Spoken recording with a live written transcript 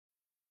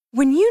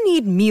When you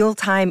need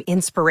mealtime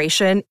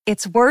inspiration,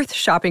 it's worth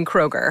shopping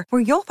Kroger,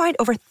 where you'll find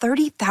over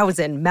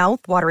 30,000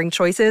 mouth-watering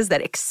choices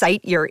that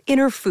excite your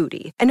inner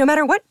foodie. And no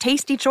matter what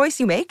tasty choice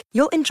you make,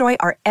 you'll enjoy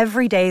our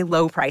everyday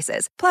low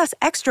prices, plus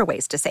extra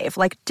ways to save,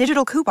 like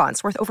digital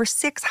coupons worth over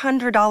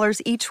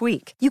 $600 each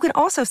week. You can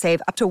also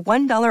save up to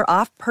 $1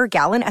 off per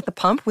gallon at the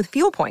pump with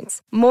fuel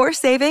points. More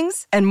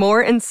savings and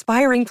more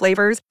inspiring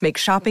flavors make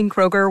shopping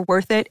Kroger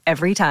worth it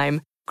every time.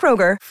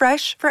 Kroger,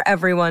 fresh for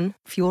everyone.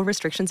 Fuel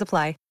restrictions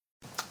apply.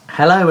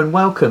 Hello and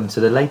welcome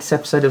to the latest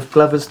episode of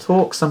Glover's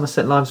Talk,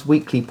 Somerset Live's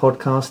weekly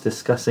podcast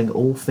discussing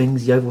all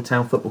things Yeovil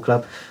Town Football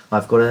Club.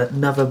 I've got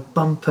another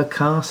bumper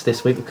cast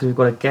this week because we've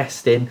got a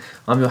guest in.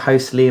 I'm your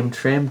host Liam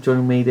Trim.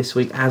 Joining me this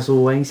week, as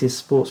always, is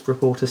sports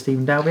reporter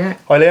Stephen Dalbiak.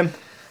 Hi Liam.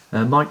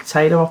 Mike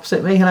Taylor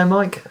opposite me. Hello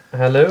Mike.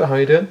 Hello, how are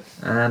you doing?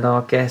 And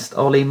our guest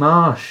Ollie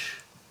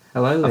Marsh.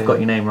 Hello Liam. I've got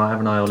your name right,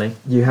 haven't I, Ollie?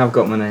 You have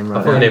got my name right.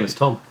 I thought your name was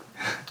Tom.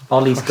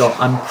 Ollie's got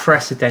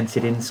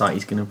unprecedented insight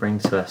he's going to bring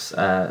to us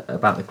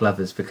about the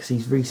Glovers because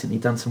he's recently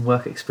done some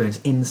work experience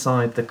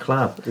inside the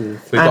club. And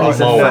he's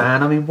a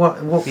fan. I mean,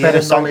 what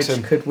better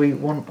knowledge could we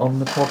want on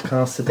the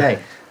podcast today?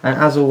 And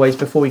as always,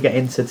 before we get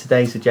into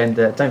today's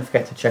agenda, don't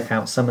forget to check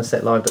out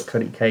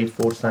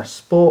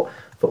somersetlive.co.uk/sport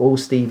for all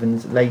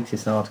Stephen's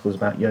latest articles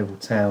about Yeovil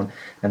Town.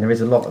 And there is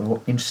a lot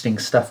of interesting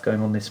stuff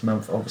going on this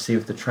month, obviously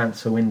with the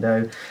transfer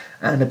window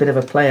and a bit of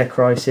a player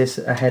crisis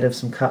ahead of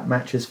some cup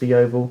matches for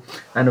Yeovil.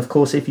 And of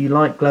course, if you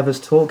like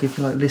Glover's Talk, if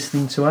you like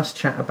listening to us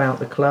chat about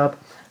the club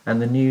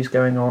and the news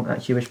going on at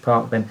Hewish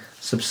Park, then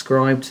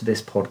subscribe to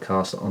this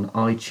podcast on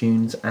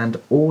iTunes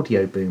and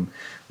Audio Boom.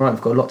 Right, we've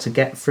got a lot to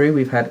get through.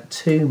 We've had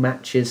 2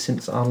 matches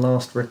since our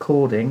last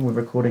recording. We're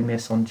recording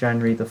this on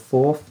January the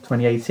 4th,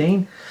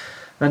 2018.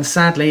 And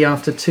sadly,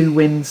 after 2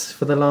 wins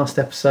for the last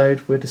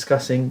episode, we're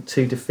discussing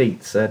 2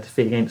 defeats. A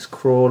defeat against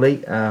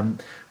Crawley,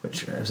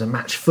 which was a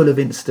match full of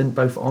incident,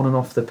 both on and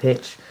off the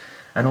pitch,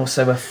 and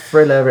also a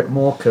thriller at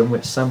Morecambe,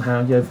 which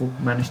somehow Yeovil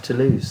managed to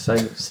lose. So,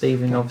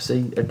 Stephen,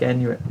 obviously, again,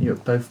 you're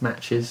at both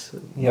matches.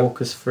 Yep.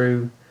 Walk us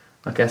through,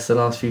 I guess, the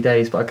last few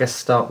days, but I guess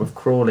start with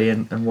Crawley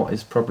and what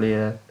is probably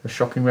a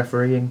shocking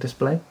refereeing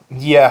display.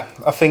 Yeah,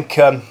 I think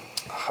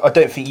I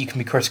don't think you can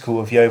be critical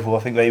of Yeovil. I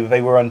think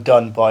they were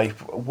undone by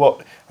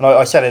what, and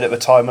I said it at the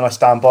time and I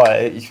stand by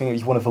it. I think it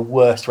was one of the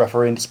worst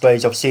refereeing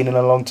displays I've seen in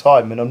a long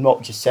time, and I'm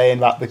not just saying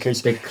that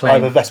because I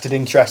have a vested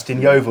interest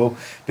in Yeovil,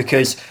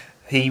 because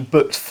he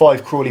booked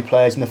 5 Crawley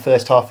players in the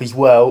first half as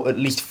well. At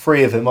least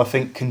 3 of them, I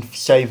think, can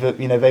say that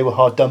they were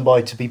hard done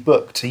by to be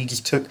booked. He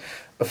just took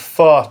a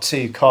far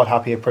too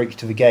card-happy approach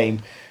to the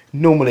game.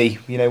 Normally,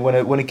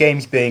 when a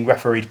game's being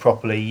refereed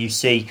properly, you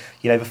see,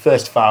 the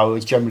first foul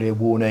is generally a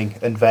warning,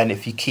 and then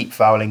if you keep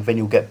fouling, then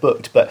you'll get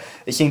booked. But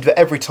it seemed that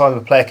every time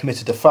a player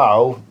committed a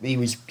foul, he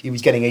was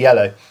getting a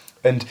yellow,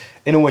 and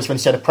it almost then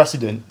set a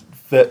precedent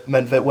that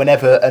meant that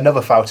whenever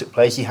another foul took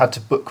place, he had to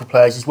book the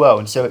players as well,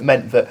 and so it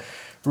meant that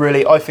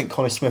really, I think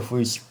Connor Smith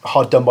was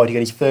hard done by to get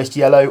his first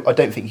yellow. I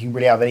don't think he can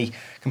really have any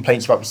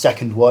complaints about the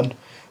second one,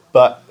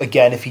 but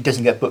again, if he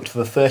doesn't get booked for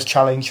the first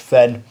challenge,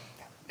 then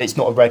it's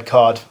not a red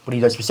card when he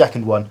does the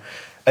second one.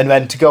 And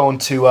then to go on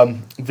to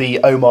the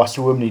Omar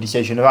Sawumni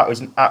decision, that was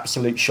an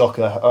absolute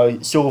shocker. I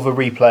saw the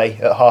replay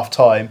at half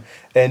time,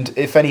 and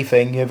if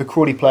anything, the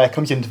Crawley player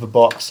comes into the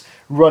box,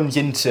 runs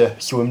into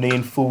Sawumni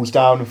and falls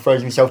down and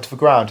throws himself to the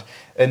ground.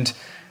 And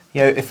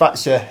if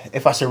that's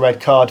a red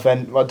card,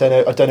 then I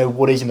don't know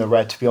what is in the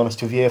red, to be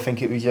honest with you. I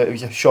think it was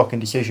a shocking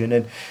decision,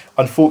 and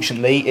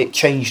unfortunately it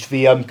changed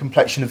the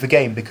complexion of the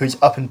game, because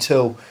up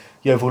until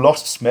Yeovil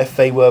lost Smith,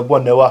 they were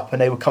 1-0 up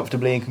and they were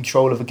comfortably in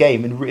control of the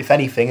game, and if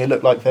anything it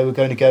looked like they were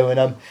going to go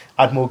and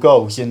add more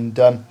goals, and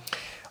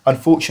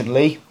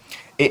unfortunately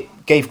it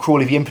gave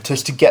Crawley the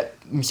impetus to get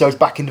themselves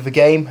back into the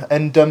game,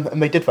 and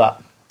they did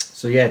that.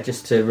 So yeah,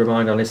 just to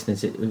remind our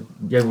listeners,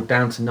 Yeovil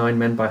down to 9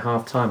 men by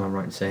half time, I'm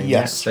right in saying.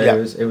 Yes. So yeah.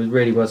 It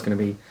really was going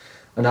to be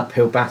an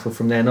uphill battle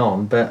from then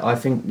on, but I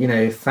think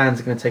if fans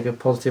are going to take a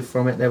positive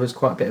from it, there was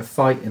quite a bit of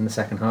fight in the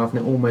second half,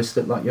 and it almost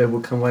looked like Yeovil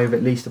would come away with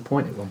at least a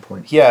point at one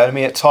point. Yeah, I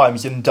mean at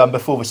times, and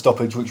before the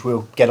stoppage, which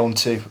we'll get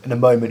onto in a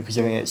moment, because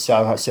I think it's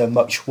a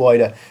much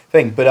wider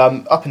thing, but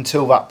up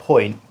until that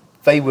point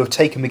they were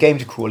taking the game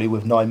to Crawley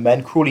with 9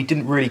 men. Crawley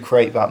didn't really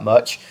create that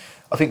much.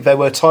 I think there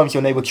were times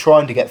when they were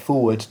trying to get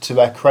forward, to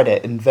their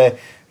credit, and it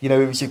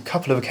was a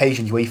couple of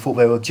occasions where you thought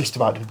they were just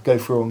about to go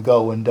through on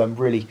goal and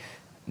really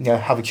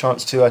have a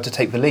chance to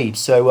take the lead.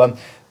 So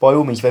by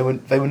all means, they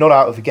were not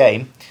out of the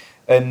game,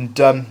 and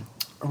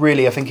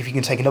really, I think if you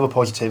can take another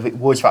positive, it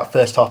was that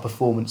first half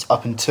performance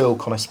up until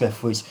Connor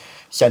Smith was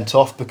sent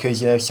off, because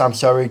Sam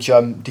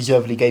Surridge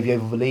deservedly gave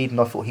Yeovil the lead,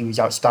 and I thought he was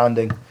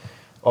outstanding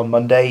on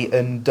Monday,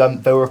 and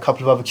there were a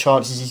couple of other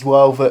chances as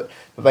well that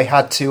they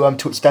had to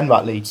extend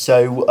that lead.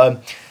 So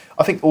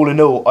I think all in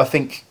all, I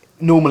think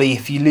normally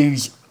if you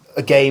lose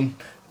a game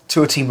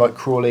to a team like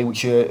Crawley,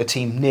 which are a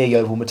team near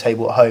Yeovil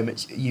mid-table at home,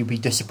 you'd be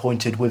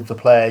disappointed with the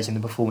players and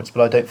the performance,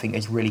 but I don't think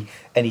there's really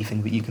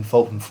anything that you can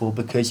fault them for,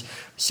 because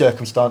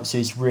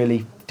circumstances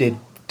really did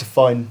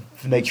define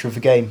the nature of the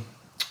game.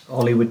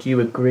 Ollie, would you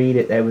agree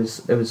that there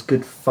was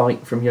good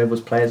fight from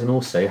Yeovil's players, and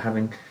also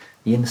having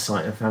the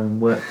insight of having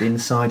worked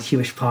inside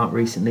Hewish Park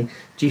recently?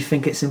 Do you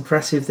think it's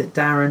impressive that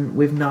Darren,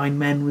 with 9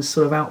 men, was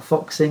sort of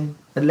outfoxing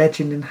a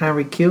legend in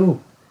Harry Kewell?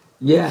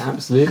 Yeah,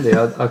 absolutely.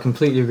 I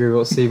completely agree with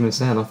what Stephen was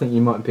saying. I think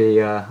you might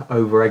be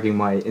over-egging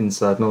my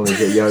inside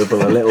knowledge at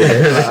Yeovil a little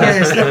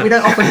bit. We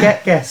don't often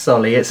get guests,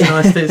 Ollie. It's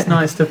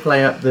nice to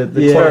play up the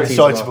qualities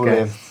of our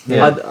guests.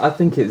 Yeah. I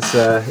think it's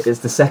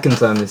the second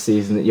time this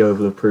season that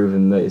Yeovil have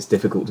proven that it's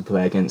difficult to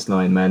play against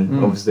 9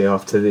 men. Obviously,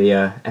 after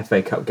the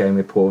FA Cup game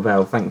with Port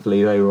Vale,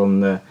 thankfully they were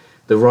on the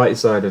right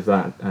side of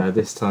that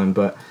this time.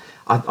 But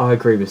I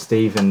agree with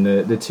Stephen.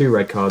 The 2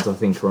 red cards I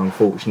think are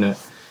unfortunate.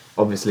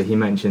 Obviously, he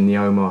mentioned the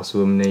Omar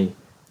Swumney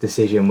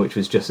decision, which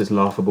was just as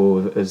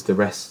laughable as the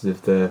rest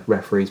of the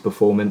referee's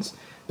performance.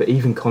 But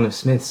even Connor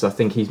Smith's, I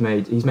think he's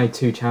made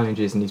 2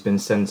 challenges and he's been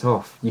sent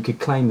off. You could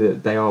claim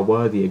that they are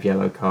worthy of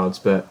yellow cards,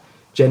 but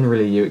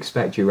generally you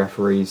expect your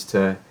referees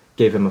to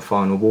give him a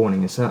final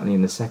warning, and certainly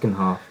in the second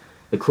half.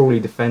 The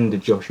Crawley defender,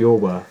 Josh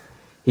Yorworth,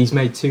 he's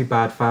made 2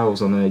 bad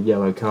fouls on a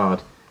yellow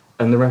card,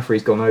 and the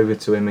referee's gone over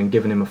to him and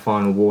given him a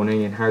final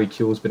warning, and Harry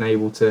Kewell's been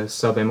able to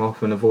sub him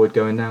off and avoid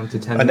going down to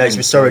 10 And there's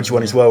the Surridge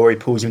one as well, where he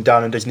pulls him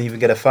down and doesn't even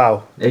get a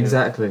foul.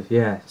 Exactly,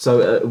 yeah.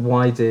 So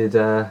why did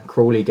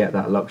Crawley get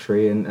that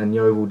luxury and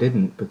Yeovil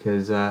didn't?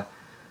 Because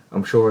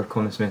I'm sure if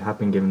Connor Smith had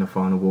been given a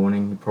final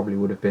warning, he probably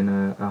would have been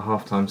a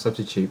half-time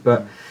substitute.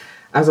 But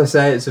as I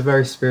say, it's a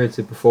very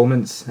spirited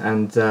performance,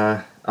 and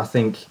I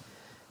think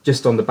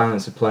just on the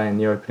balance of play in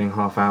the opening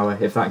half hour,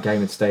 if that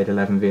game had stayed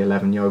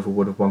 11v11, Yeovil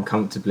would have won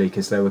comfortably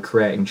because they were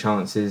creating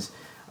chances.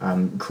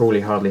 Crawley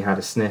hardly had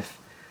a sniff,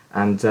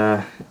 and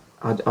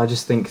I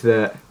just think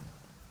that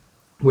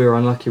we're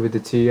unlucky with the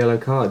 2 yellow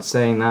cards.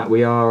 Saying that,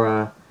 we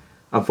are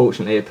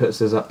unfortunately, it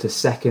puts us up to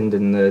second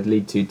in the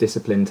League 2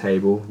 discipline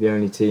table, the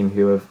only team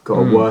who have got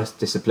a worse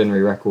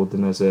disciplinary record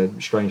than us,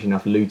 strange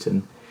enough,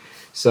 Luton.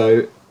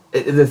 So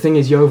the thing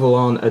is, Yeovil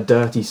aren't a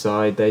dirty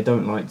side. They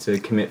don't like to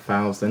commit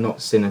fouls. They're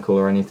not cynical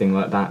or anything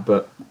like that,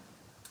 but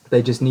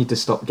they just need to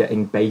stop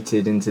getting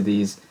baited into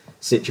these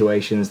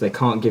situations. They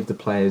can't give the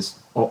players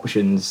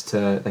options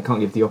they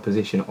can't give the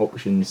opposition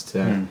options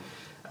to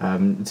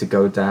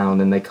go down,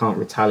 and they can't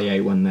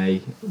retaliate when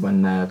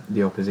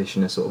the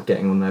opposition are sort of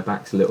getting on their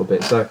backs a little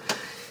bit. So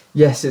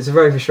yes, it's a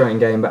very frustrating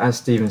game, but as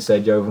Stephen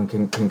said, Yeovil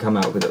can come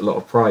out with a lot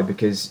of pride,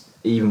 because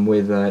even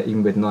with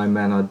 9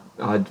 men,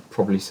 I'd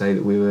probably say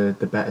that we were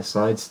the better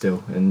side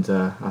still, and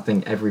I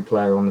think every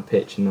player on the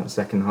pitch in that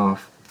second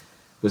half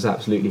was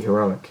absolutely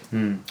heroic.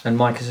 And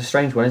Mike, it's a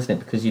strange one, isn't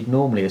it? Because you'd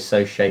normally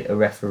associate a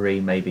referee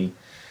maybe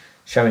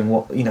showing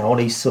what,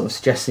 Ollie's sort of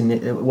suggesting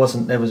that there was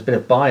a bit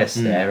of bias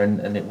there,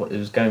 and it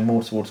was going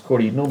more towards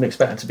Crawley. You'd normally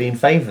expect it to be in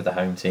favour of the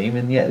home team,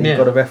 and yet you've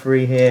got a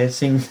referee here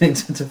seeming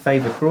to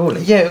favour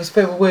Crawley. Yeah, it was a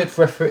bit of a weird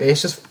referee.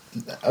 It's just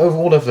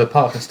all over the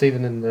park, as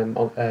Stephen and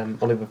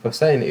Oliver were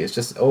saying, it was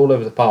just all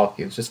over the park.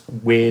 It was just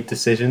weird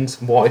decisions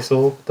from what I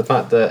saw. The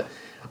fact that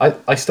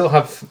I still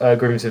have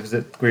grievances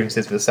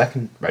with the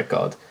second red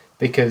card,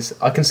 because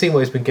I can see what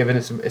he's been given.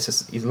 It's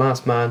just, he's the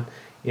last man.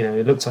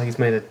 It looks like he's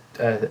made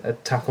a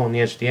tackle on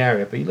the edge of the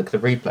area, but you look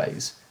at the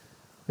replays,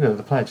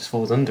 the player just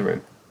falls under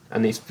him,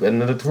 and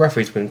the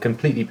referee's been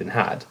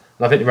had.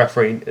 And I think the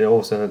referee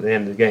also at the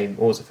end of the game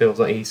also feels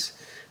like he's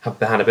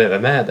had a bit of a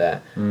mare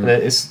there, and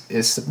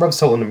it's rubs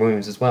salt on the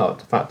wounds as well.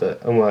 The fact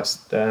that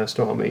almost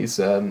Stormy's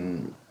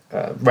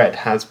red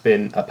has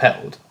been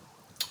upheld.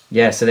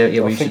 Yeah, so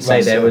we should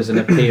say there was an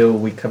appeal.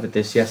 We covered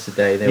this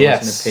yesterday. There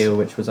was an appeal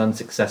which was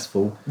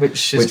unsuccessful,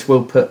 which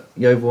will put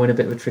Yeovil in a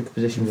bit of a tricky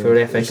position for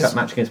the FA Cup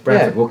match against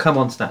Bradford. We'll come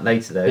on to that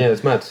later, though. Yeah,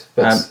 it's mad.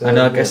 But, and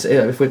I guess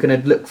if we're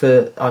going to look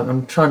for,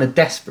 I'm trying to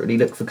desperately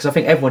look for, because I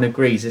think everyone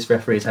agrees this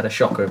referee's had a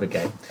shocker of a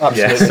game.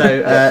 Absolutely.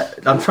 So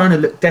I'm trying to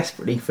look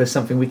desperately for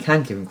something we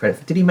can give him credit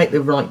for. Did he make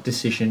the right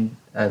decision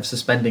of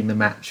suspending the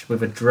match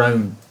with a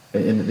drone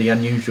in the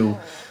unusual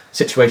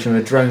situation of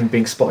a drone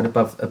being spotted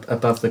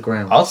above the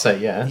ground? I'll say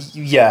yeah.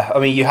 Yeah, I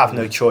mean, you have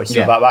no choice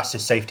about that. That's a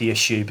safety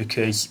issue,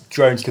 because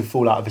drones can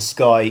fall out of the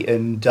sky,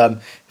 and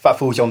if that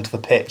falls onto the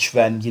pitch,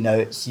 then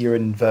you're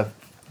in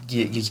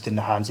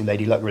the hands of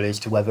Lady Luck, really, as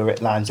to whether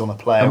it lands on a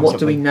player. And what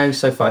do we know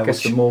so far? I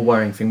guess the more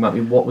worrying thing might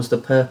be, what was the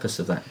purpose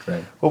of that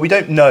drone? Well, we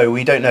don't know.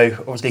 We don't know,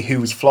 obviously,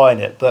 who was flying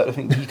it, but I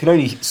think you can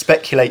only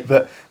speculate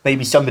that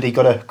maybe somebody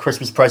got a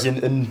Christmas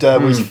present and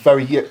was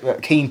very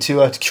keen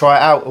to try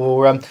it out,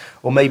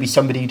 or maybe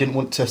somebody didn't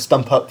want to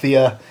stump up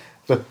the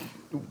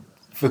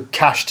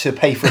cash to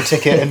pay for a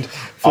ticket, and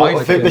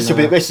thought,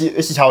 this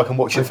is how I can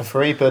watch it for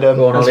free. But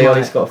go on,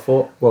 Ollie's got a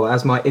thought. Well,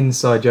 as my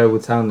inside Yeovil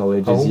Town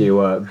knowledge, as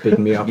you big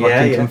me up,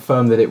 I can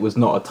confirm that it was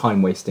not a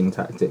time-wasting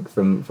tactic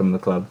from the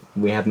club.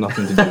 We had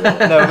nothing to do with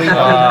it. No,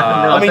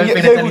 I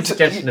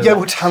mean,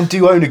 Yeovil Town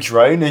do own a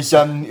drone,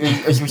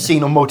 as we've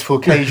seen on multiple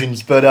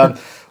occasions, but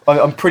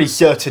I'm pretty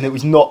certain it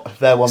was not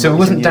their one. So it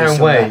wasn't Darren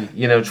Way,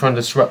 trying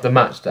to disrupt the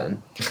match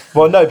then?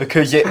 Well, no,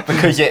 because it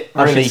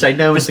I really should say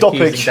no the one's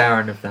accusing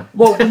Darren of that.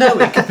 Well, no,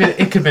 it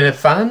could have been a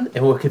fan,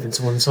 or it could have been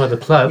someone inside the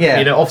club. Yeah.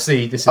 You know,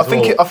 obviously this is. I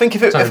think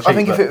if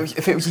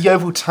tongue-in-cheek, it was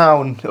Yeovil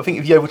Town, I think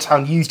if Yeovil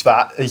Town used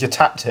that as a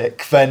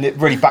tactic, then it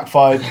really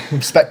backfired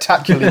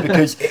spectacularly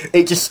because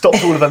it just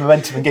stopped all of their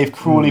momentum and gave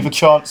Crawley the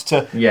chance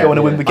to go on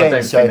and win the game.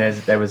 I don't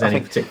think there was any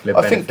particular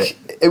benefit. I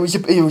think it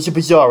was a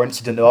bizarre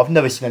incident though. I've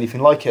never seen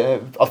anything like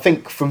it. I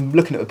think from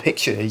looking at the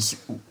pictures,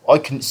 I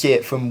couldn't see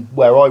it from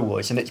where I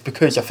was, and it's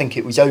because I think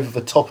it was over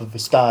the top of the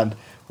stand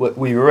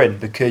we were in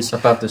because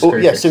above the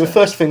screw. So the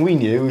first thing we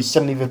knew was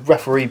suddenly the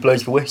referee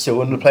blows the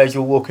whistle and the players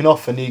were walking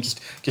off, and he just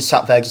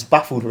sat there just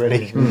baffled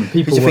really.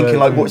 People were thinking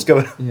like, what's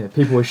going on? Yeah,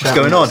 people were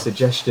shouting going on?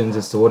 Suggestions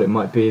as to what it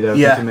might be. They were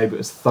thinking maybe it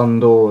was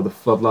thunder or the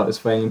floodlight was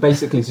failing.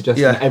 Basically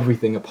suggesting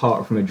everything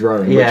apart from a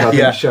drone, which I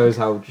think shows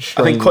how strange.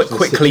 I think quite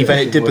quickly then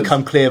it did was.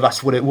 become clear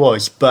that's what it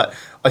was, but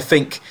I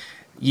think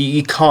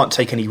you can't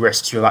take any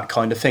risks with that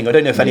kind of thing. I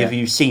don't know if any of you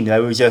have seen,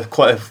 there was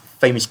quite a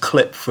famous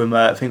clip from,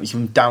 I think it was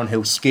from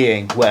downhill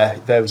skiing, where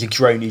there was a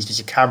drone used as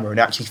a camera and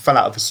it actually fell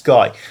out of the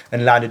sky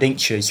and landed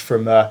inches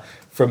from a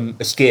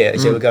skier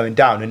as they were going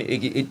down. And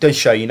it does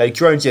show,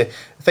 drones are,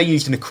 if they're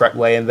used in the correct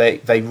way and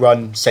they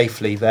run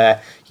safely,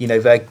 they're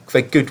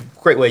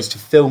great ways to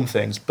film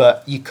things,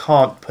 but you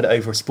can't put it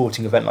over a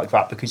sporting event like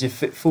that because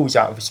if it falls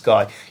out of the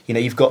sky,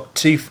 you've got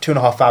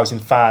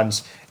 2,500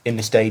 fans in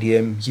the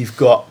stadium, you've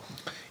got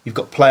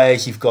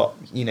players, you've got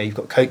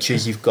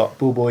coaches, you've got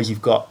ball boys,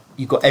 you've got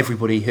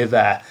everybody who are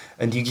there,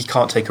 and you just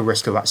can't take a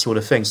risk of that sort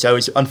of thing. So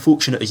as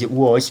unfortunate as it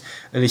was,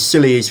 and as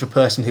silly as the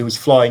person who was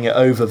flying it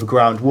over the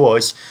ground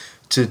was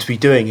to be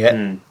doing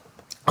it,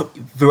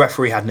 the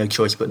referee had no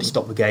choice but to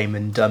stop the game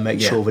and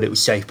make sure that it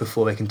was safe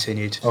before they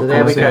continued. So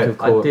there we go.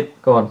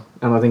 Go on.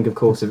 And I think, of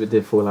course, if it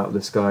did fall out of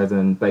the sky,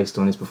 then based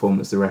on his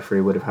performance, the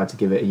referee would have had to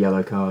give it a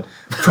yellow card.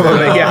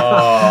 Probably,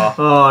 yeah.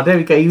 Oh, there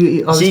we go.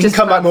 You can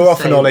come back more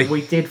often, Ollie.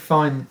 We did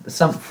find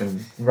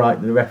something right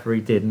that the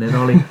referee did, and then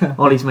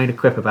Ollie's made a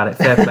quip about it.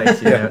 Fair play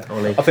to you,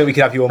 Ollie. I think we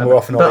could have you on more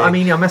often, Ollie. But I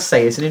mean, I must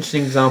say, it's an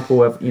interesting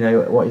example of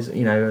what is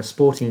a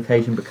sporting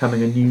occasion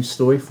becoming a news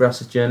story for us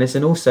as journalists,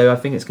 and also I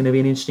think it's going to be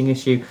an interesting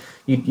issue.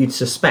 You'd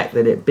suspect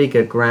that at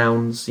bigger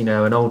grounds,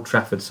 an Old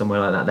Trafford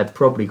somewhere like that, they've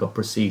probably got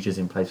procedures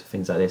in place for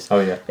things like this.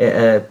 Oh yeah.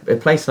 A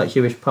place like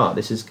Hewish Park,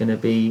 this is going to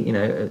be,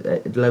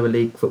 a lower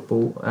league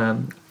football,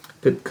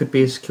 could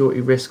be a security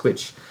risk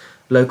which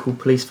local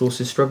police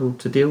forces struggle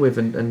to deal with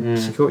and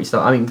security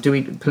staff. I mean,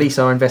 police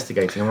are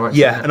investigating, am I right?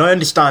 Yeah, and I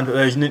understand that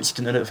there was an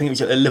incident, and I think it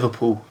was at a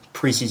Liverpool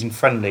pre-season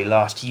friendly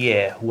last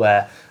year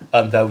where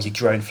there was a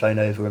drone flown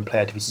over and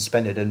player had to be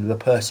suspended, and the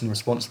person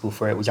responsible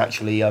for it was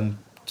actually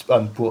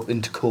brought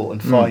into court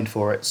and fined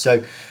for it.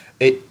 So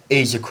it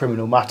is a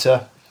criminal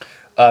matter.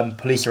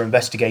 Police are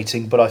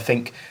investigating, but I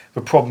think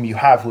the problem you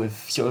have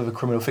with sort of a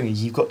criminal thing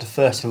is you've got to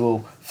first of all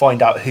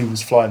find out who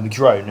was flying the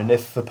drone, and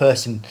if the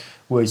person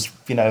was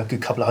a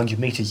good couple of 100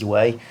 metres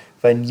away,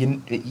 then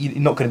you're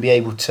not going to be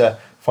able to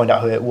find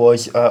out who it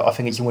was. I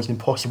think it's almost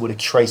impossible to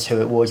trace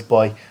who it was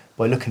by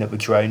looking at the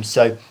drone.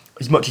 So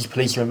as much as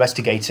police are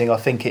investigating, I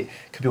think it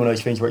could be one of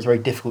those things where it's very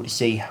difficult to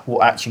see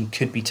what action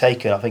could be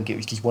taken. I think it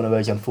was just one of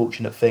those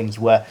unfortunate things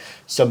where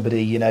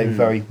somebody,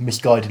 very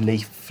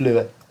misguidedly flew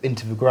it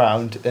into the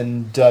ground,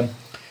 and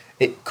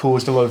it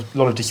caused a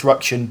lot of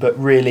disruption. But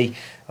really,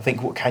 I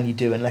think what can you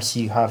do unless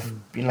you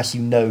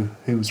know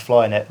who was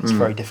flying it? It's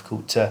very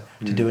difficult to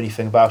do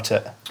anything about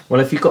it.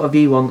 Well, if you've got a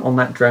view on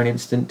that drone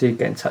incident, do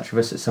get in touch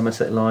with us at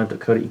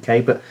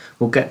somersetlive.co.uk. But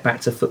we'll get back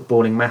to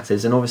footballing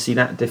matters, and obviously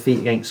that defeat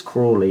against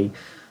Crawley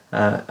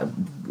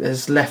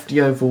has left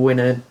Yeovil in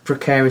a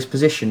precarious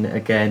position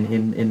again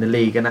in the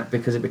league, and that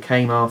because it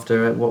became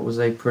after what was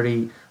a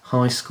pretty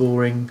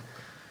high-scoring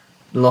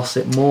loss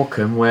at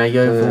Morecambe, where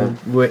Yeovil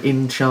were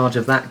in charge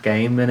of that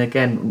game, and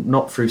again,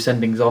 not through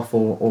sendings off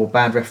or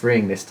bad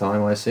refereeing this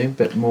time, I assume,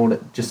 but more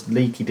just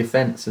leaky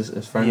defence has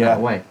thrown that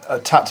away.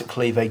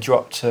 Tactically, they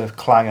dropped to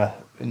Clanger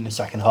in the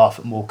second half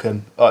at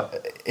Morecambe.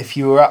 If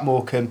you were at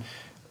Morecambe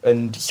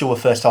and saw a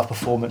first half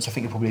performance, I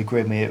think you probably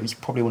agree with me, it was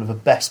probably one of the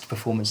best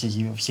performances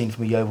you've seen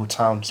from a Yeovil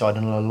Town side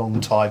in a long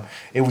time.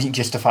 It wasn't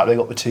just the fact they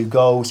got the 2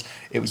 goals,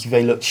 it was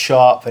they looked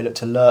sharp, they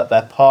looked alert,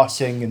 their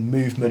passing and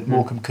movement,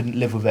 Morecambe couldn't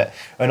live with it.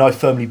 And I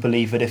firmly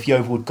believe that if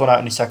Yeovil had gone out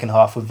in the second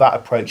half with that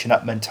approach and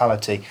that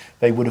mentality,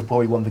 they would have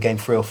probably won the game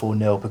 3 or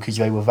 4-0 because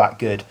they were that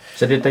good.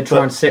 So did they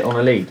try and sit on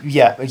a lead?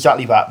 Yeah,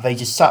 exactly that. They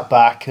just sat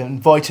back and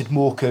invited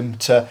Morecambe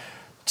to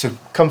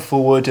come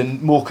forward,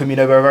 and Morecambe,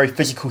 they're a very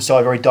physical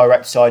side, very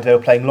direct side. They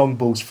were playing long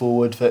balls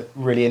forward, and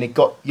it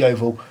got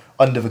Yeovil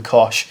under the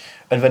cosh.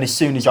 And then as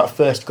soon as that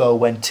first goal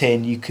went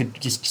in, you could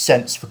just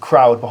sense the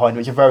crowd behind them.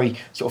 It was a very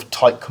sort of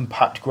tight,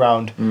 compact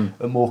ground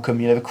at Morecambe.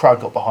 The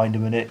crowd got behind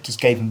them, and it just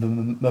gave them the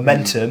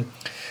momentum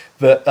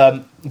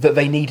that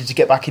they needed to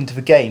get back into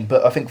the game.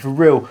 But I think the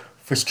real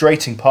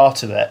frustrating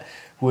part of it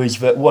was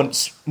that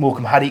once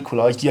Morecambe had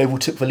equalised, Yeovil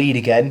took the lead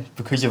again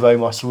because of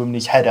Omar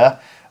Suwumni's header.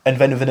 And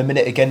then within a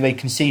minute again they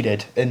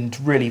conceded, and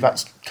really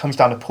that comes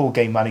down to poor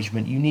game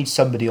management. You need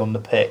somebody on the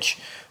pitch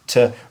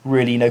to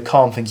really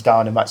calm things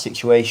down in that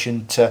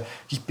situation, to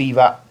just be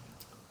that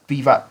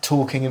be that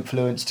talking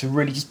influence to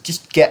really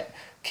just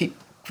keep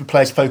the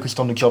players focused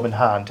on the job in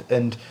hand.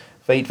 And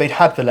they'd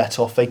had the let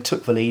off, they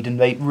took the lead, and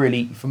they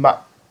really, from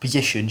that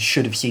position,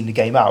 should have seen the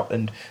game out.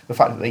 And the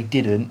fact that they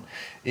didn't,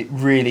 it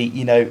really,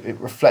 it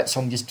reflects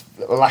on just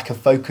a lack of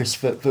focus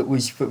that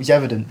was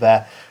evident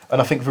there.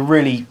 And I think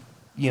the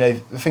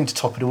thing to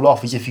top it all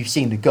off is if you've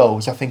seen the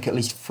goals, I think at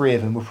least 3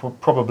 of them were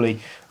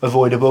probably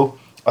avoidable.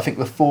 I think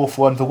the 4th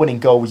one, the winning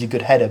goal, was a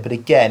good header, but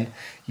again,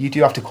 you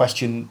do have to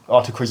question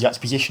Artur Krysiak's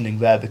positioning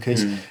there,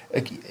 because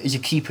as a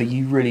keeper,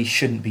 you really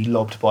shouldn't be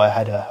lobbed by a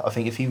header. I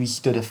think if he was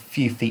stood a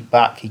few feet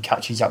back, he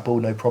catches that ball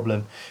no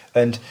problem.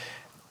 And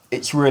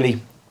it's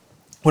really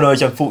one of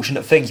those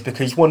unfortunate things,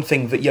 because one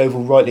thing that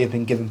Yeovil rightly have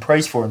been given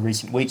praise for in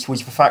recent weeks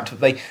was the fact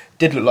that they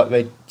did look like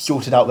they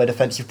sorted out their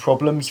defensive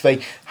problems.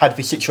 They had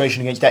the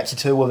situation against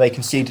Exeter where they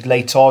conceded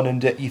late on,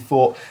 and you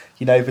thought,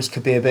 this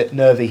could be a bit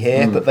nervy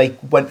here, but they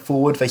went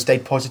forward, they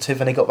stayed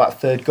positive, and they got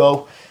that 3rd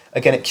goal.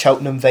 Again, at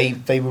Cheltenham,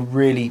 they were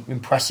really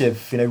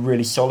impressive,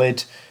 really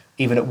solid,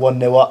 even at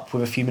 1-0 up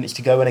with a few minutes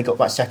to go, and they got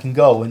that 2nd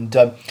goal. And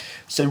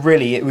so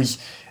really, it was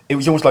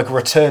almost like a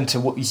return to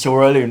what you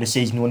saw earlier in the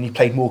season when you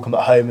played Morecambe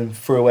at home and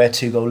threw away a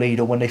 2-goal lead,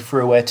 or when they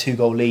threw away a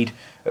 2-goal lead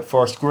at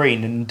Forest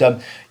Green.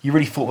 And you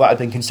really thought that had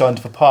been consigned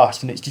to the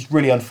past, and it's just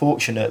really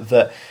unfortunate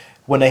that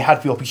when they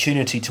had the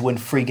opportunity to win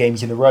 3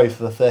 games in a row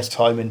for the first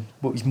time in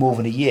what was more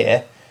than a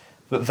year,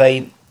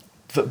 that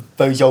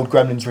those old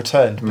gremlins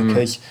returned.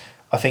 Because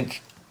I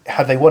think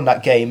had they won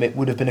that game, it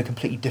would have been a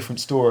completely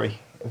different story.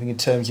 I think in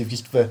terms of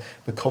just the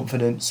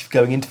confidence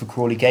going into the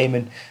Crawley game,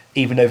 and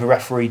even though the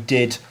referee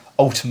did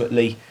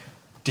ultimately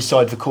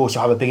decide the course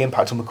or have a big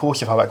impact on the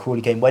course of how that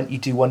Crawley game went, you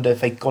do wonder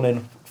if they'd gone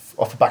in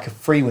off the back of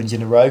 3 wins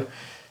in a row,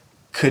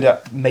 could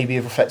maybe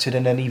have reflected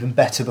in an even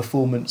better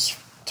performance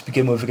to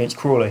begin with against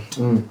Crawley.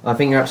 I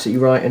think you're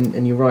absolutely right,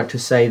 and you're right to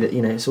say that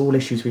it's all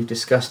issues we've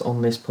discussed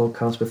on this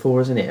podcast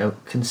before, isn't it?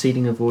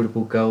 Conceding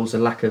avoidable goals, a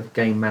lack of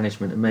game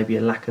management, and maybe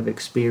a lack of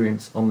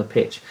experience on the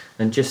pitch.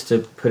 And just to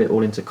put it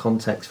all into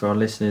context for our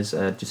listeners,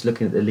 just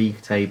looking at the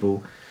league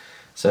table,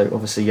 so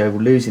obviously Yeovil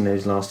losing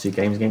those last 2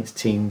 games against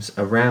teams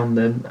around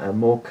them.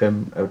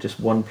 Morecambe are just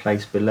 1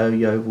 place below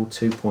Yeovil,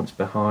 2 points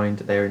behind.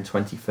 They're in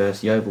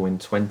 21st, Yeovil in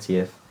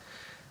 20th.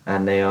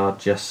 And they are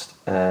just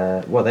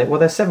they're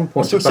 7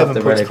 points still above 7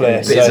 the points clear.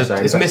 relegation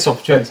zone. It's a missed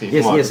opportunity.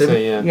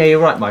 Yeah, you're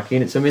right, Mike.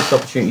 And it's a missed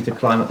opportunity to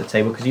climb up the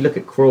table, because you look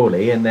at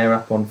Crawley and they're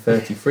up on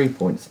 33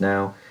 points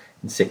now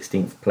in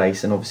 16th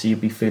place, and obviously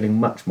you'd be feeling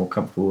much more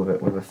comfortable with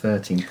it with a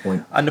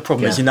 13-point. And the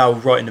problem is you're now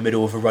right in the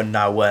middle of a run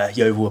now where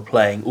Yeovil are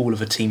playing all of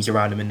the teams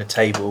around them in the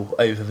table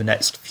over the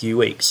next few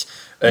weeks.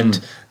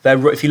 And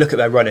if you look at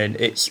their running,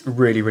 it's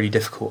really, really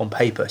difficult on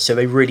paper. So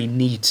they really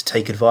need to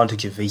take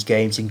advantage of these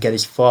games and get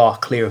as far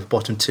clear of the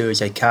bottom 2 as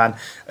they can,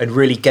 and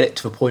really get it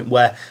to the point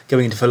where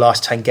going into the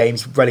last 10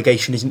 games,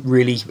 relegation isn't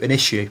really an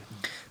issue.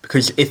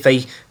 Because if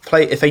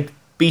they'd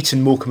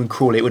beaten Morecambe and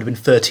Crawley, it would have been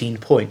 13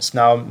 points.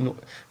 Now, I'm not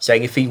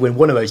saying if you win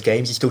one of those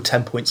games, you're still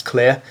 10 points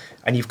clear,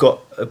 and you've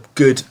got a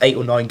good 8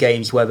 or 9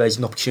 games where there's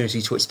an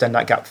opportunity to extend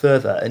that gap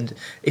further. And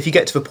if you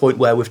get to the point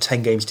where with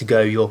 10 games to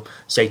go, you're,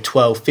 say,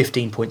 12,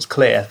 15 points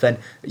clear, then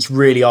it's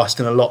really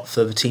asking a lot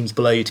for the teams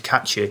below you to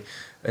catch you.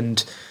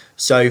 And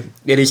so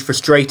it is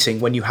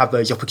frustrating when you have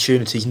those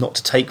opportunities not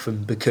to take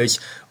them, because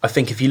I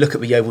think if you look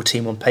at the Yeovil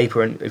team on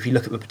paper, and if you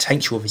look at the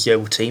potential of this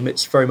Yeovil team,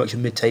 it's very much a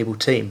mid-table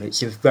team.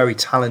 It's a very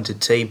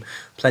talented team,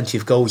 plenty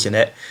of goals in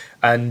it,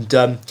 and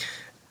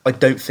I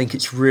don't think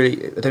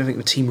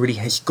the team really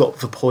has got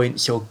the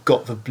points or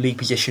got the league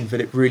position that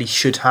it really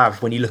should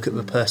have when you look at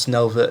the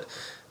personnel that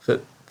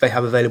they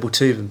have available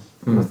to them.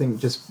 I think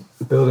just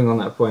building on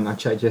that point, I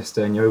checked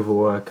yesterday, and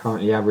Yeovil are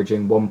currently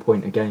averaging 1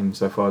 point a game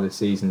so far this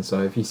season.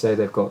 So if you say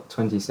they've got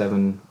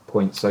 27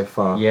 points so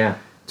far,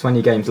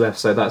 20 games left,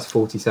 so that's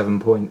 47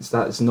 points.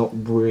 That's not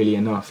really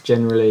enough.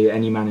 Generally,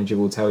 any manager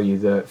will tell you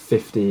that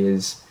 50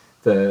 is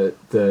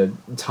the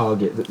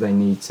target that they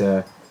need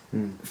to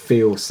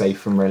feel safe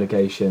from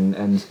relegation.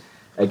 And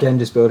again,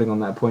 just building on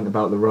that point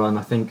about the run,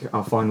 I think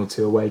our final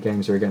 2 away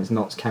games are against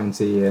Notts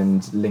County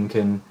and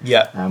Lincoln.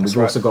 We've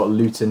also got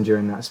Luton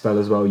during that spell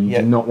as well. You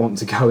do not want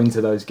to go into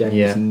those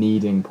games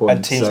needing points.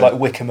 And teams like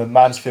Wickham and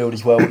Mansfield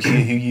as well, who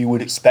you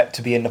would expect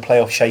to be in the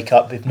playoff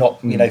shake-up, if not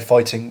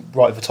fighting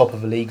right at the top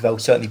of the league, they'll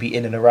certainly be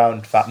in and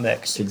around that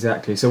mix.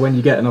 Exactly. So when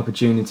you get an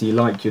opportunity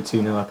like you're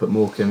 2-0 up at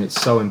Morecambe,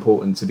 it's so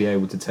important to be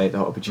able to take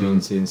that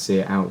opportunity and see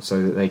it out,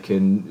 so that they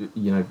can,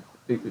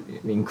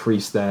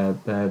 increase their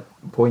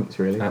points,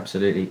 really.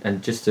 Absolutely.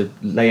 And just to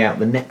lay out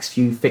the next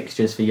few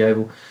fixtures for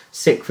Yeovil,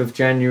 6th of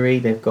January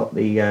they've got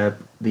the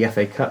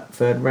FA Cup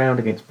 3rd round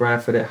against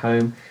Bradford at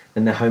home,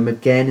 then they're home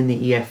again in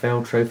the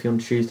EFL Trophy on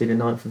Tuesday the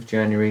 9th of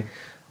January.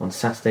 On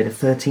Saturday the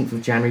 13th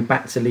of January,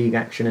 back to league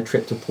action, a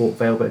trip to Port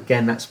Vale, but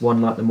again that's one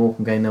like the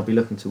Morecambe game they'll be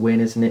looking to win,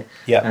 isn't it?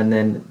 And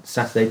then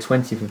Saturday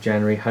 20th of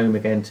January, home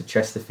again to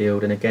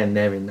Chesterfield, and again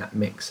they're in that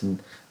mix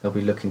and they'll be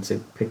looking to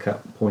pick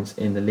up points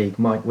in the league.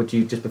 Mike, would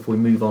you, just before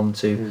we move on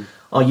to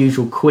our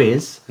usual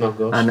quiz,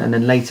 and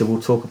then later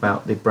we'll talk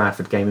about the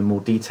Bradford game in more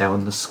detail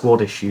and the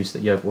squad issues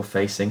that Yeovil were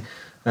facing,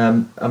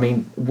 I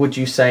mean, would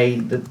you say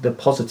that the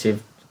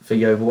positive for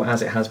Yeovil,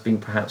 as it has been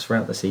perhaps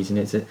throughout the season,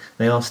 is that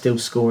they are still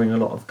scoring a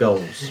lot of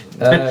goals?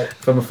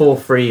 From a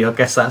 4-3, I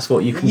guess that's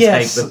what you can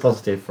take the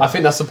positive from. I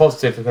think that's the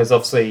positive because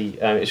obviously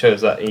it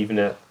shows that even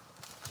at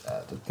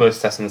the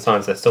most tests in the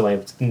times, they're still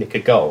able to nick a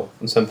goal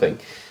from something.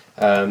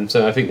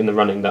 So I think in the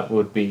running that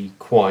would be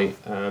quite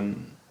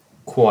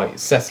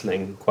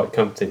settling, quite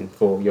comforting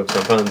for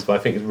Yeovil fans. But I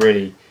think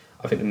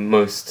the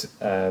most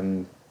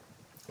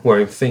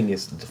worrying thing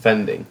is the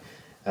defending.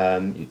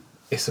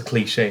 It's a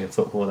cliche in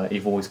football that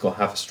you've always got to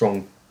have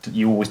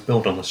you always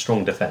build on a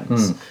strong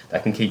defence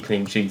that can keep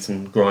clean sheets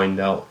and grind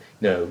out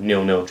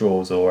 0-0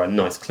 draws or a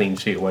nice clean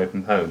sheet away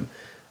from home.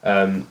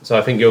 So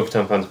I think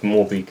Yeovil fans would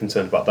more be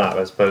concerned about that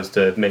as opposed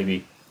to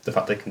maybe the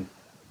fact they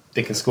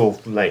can score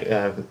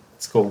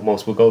score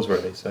multiple goals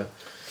really. So.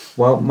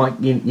 Well, Mike,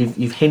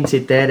 you've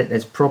hinted there that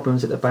there's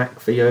problems at the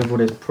back for Yeovil.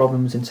 There's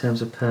problems in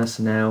terms of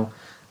personnel,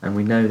 and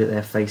we know that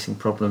they're facing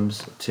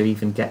problems to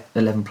even get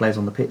 11 players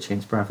on the pitch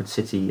against Bradford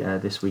City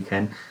this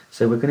weekend.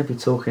 So we're going to be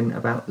talking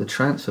about the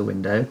transfer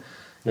window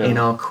in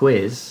our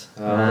quiz.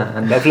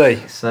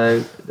 Lovely.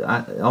 So,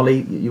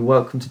 Ollie, you're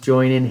welcome to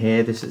join in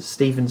here.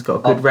 Stephen's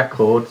got a good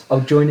record. I'll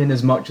join in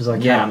as much as I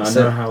can. Yeah, I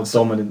know how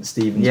dominant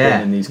Stephen's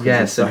been in these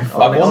quizzes. Yeah, so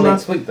I won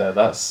last week though.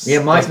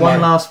 Mike won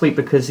last week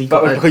because he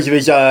got because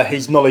of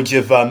his knowledge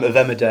of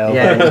Emmerdale.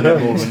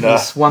 Yeah, he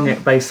swung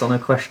it based on a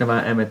question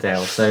about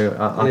Emmerdale. So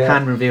I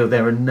can reveal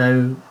there are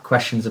no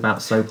questions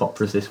about soap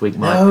operas this week,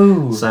 Mike.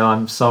 No. So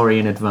I'm sorry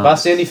in advance.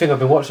 That's the only thing I've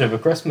been watching over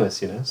Christmas,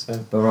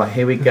 So. All right,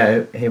 here we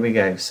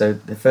go. So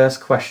the first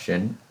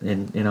question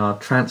in our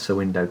transfer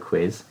window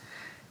quiz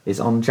is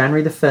on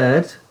January the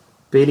 3rd.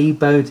 Billy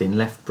Bowden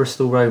left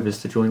Bristol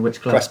Rovers to join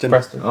which club?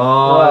 Preston.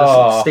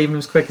 Oh. Stephen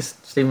was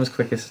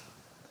quickest.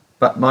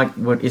 But Mike,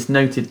 it's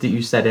noted that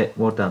you said it.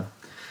 Well done.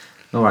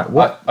 All right,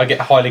 what? I get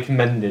highly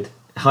commended.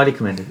 Highly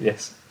commended.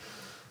 Yes.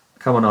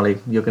 Come on, Ollie.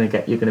 You're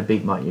gonna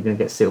beat Mike. You're gonna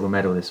get silver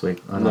medal this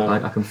week.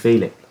 I can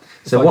feel it.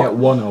 So if I get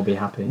one, I'll be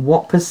happy.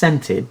 What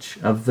percentage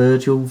of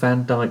Virgil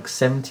van Dijk's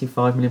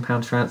 £75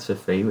 million transfer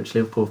fee, which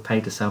Liverpool have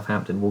paid to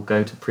Southampton, will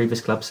go to previous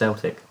club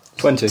Celtic?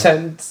 20.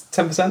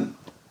 10%.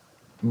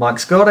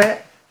 Mike's got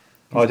it.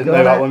 I didn't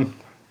know that one.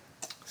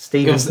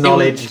 Stephen's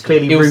knowledge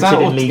clearly rooted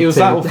in League Two. It was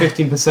that or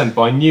 15%,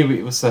 but I knew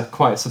it was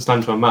quite a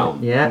substantial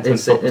amount. Yeah,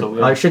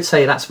 I should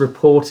say that's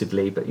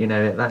reportedly, but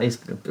that is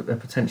a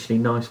potentially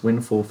nice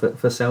windfall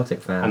for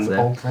Celtic fans. And there.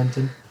 Old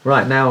Trenton.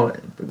 Right, now,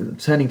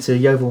 turning to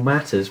Yeovil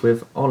matters,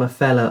 with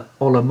Olafella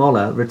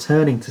Olamola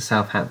returning to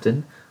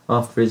Southampton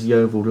after his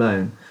Yeovil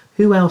loan.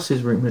 Who else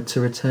is rumoured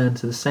to return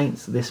to the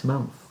Saints this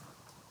month?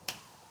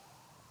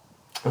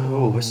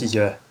 Oh, this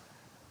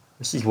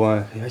is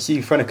why. I see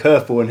you throwing a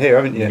curveball in here,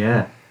 haven't you?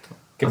 Yeah.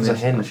 Give us a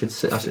hint. I should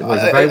say, he's a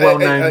very well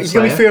known. He's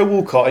going to be Theo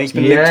Walcott, and he's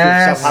been linked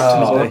with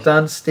Southampton. Well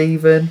done,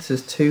 Stephen.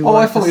 There's 2-1.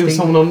 I thought it was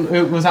someone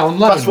who was out on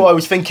loan. That's what I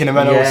was thinking, and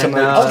then all of a sudden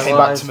it just came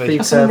back to me.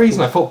 For some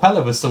reason, I thought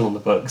Pella was still on the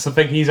books. I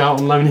think he's out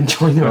on loan in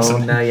China or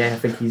something. Oh no, I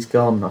think he's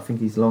gone. I think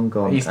he's long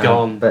gone. He's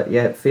gone. But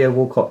yeah, Theo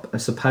Walcott,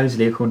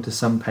 supposedly, according to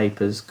some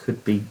papers,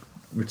 could be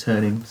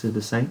returning to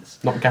the Saints.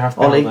 Not Gareth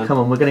Bale, Ollie, then. come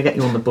on, we're going to get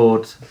you on the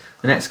board.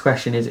 The next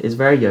question is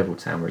very Yeovil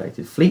Town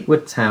related.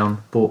 Fleetwood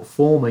Town bought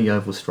former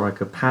Yeovil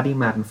striker Paddy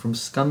Madden from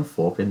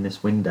Scunthorpe in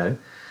this window.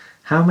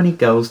 How many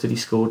goals did he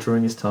score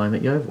during his time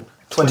at Yeovil?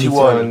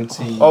 21.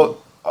 Oh,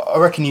 I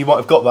reckon you might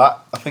have got that.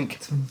 I think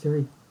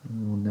 23.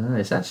 Oh no,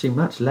 it's actually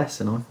much less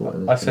than I thought it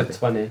was. I said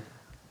 20.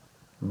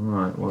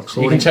 Right, well,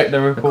 You can check the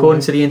report.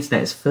 according to the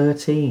internet, it's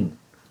 13.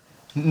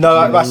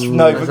 No, that's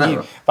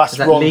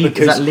wrong league?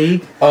 because is that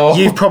league?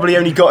 you've probably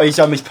only got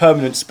his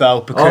permanent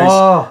spell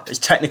because it's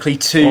technically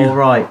 2. All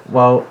right.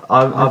 Well,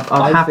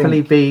 I'll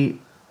happily be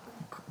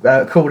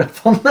called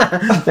up on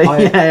that.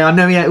 I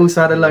know he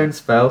also had a loan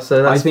spell,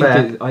 so that's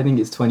fair. I think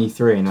it's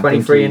 23. And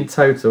 23 in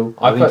total.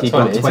 I think he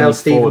got 24 Tell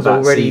Stephen's that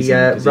already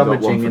season 'cause he got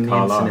one rummaging for in the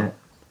Carlisle. internet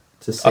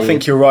to see. I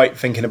think you're right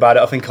thinking about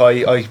it. I think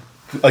I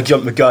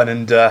jumped the gun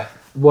and.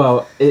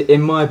 Well,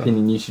 in my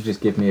opinion, you should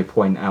just give me a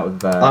point out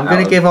of. I'm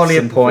going to give Ollie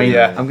a point.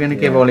 Yeah. I'm going to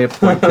give Ollie a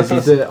point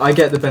because I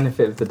get the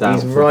benefit of the doubt.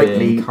 He's for rightly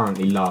being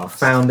currently last.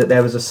 found that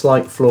there was a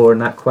slight flaw in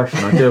that question.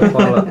 I do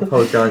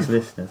apologise,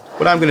 listeners.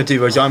 What I'm going to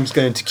do is I'm just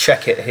going to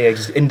check it here,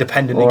 just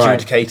independent All right,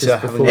 adjudicator.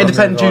 just before-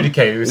 Independent Hold on.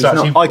 adjudicator who's He's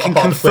not- actually. I can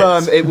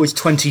confirm it was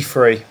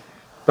 23.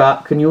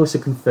 But can you also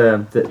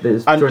confirm that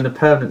during the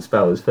permanent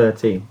spell it was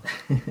 13?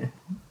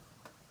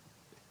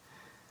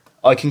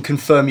 I can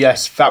confirm,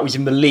 yes, that was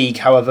in the league.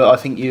 However, I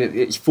think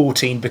it's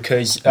 14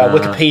 because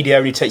Wikipedia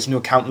only takes into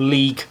account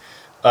league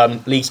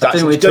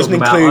stats, which doesn't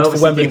include the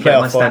Wembley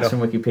playoff stats final.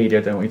 from Wikipedia.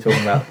 I don't know what you're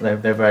talking about.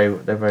 They're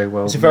very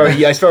well. It's a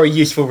very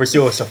useful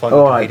resource. I find.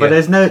 All right, but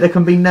there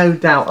can be no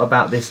doubt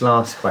about this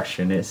last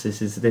question.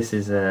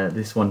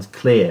 This one's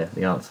clear.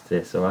 The answer to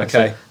this. All right.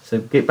 Okay. So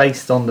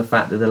based on the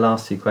fact that the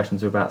last 2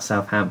 questions were about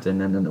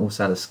Southampton and then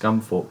also had a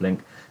Scunthorpe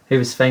link, who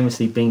has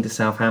famously been to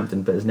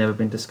Southampton but has never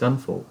been to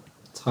Scunthorpe?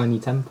 Tiny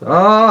Temper.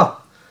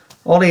 Oh,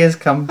 Ollie has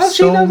come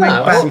storming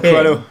back That's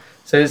incredible. in.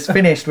 So it's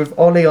finished with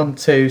Ollie on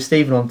 2,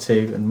 Stephen on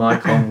 2, and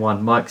Mike on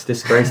 1. Mike's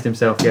disgraced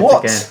himself yet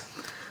again.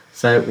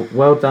 So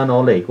well done,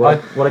 Ollie.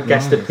 What a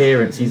guest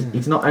appearance.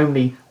 He's not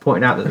only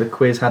pointing out that the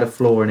quiz had a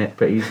flaw in it,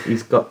 but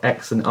he's got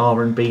excellent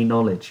R&B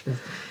knowledge.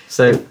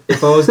 So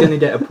if I was going to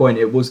get a point,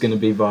 it was going to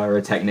be via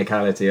a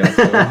technicality. I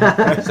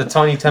feel. So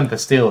Tiny Temper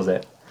steals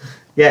it.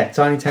 Yeah,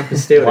 Tiny Temper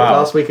stealed Wow. it.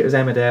 Last week it was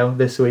Emmerdale.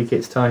 This week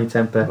it's Tiny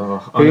Temper.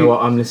 Oh, I know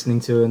what I'm listening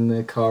to in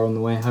the car on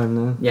the way home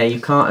now. Yeah, you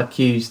can't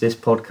accuse this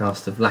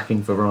podcast of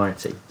lacking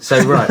variety.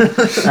 So, right,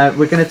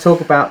 we're going to talk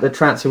about the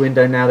transfer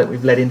window now that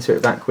we've led into it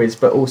with that quiz,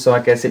 but also I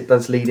guess it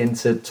does lead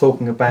into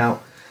talking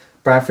about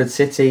Bradford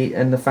City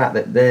and the fact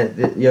that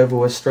the Yeovil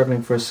was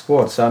struggling for a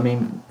squad. So, I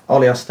mean,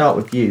 Ollie, I'll start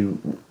with you.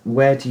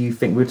 Where do you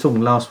think... We were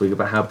talking last week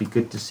about how it'd be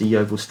good to see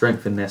Yeovil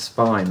strengthen their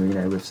spine,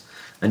 with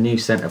a new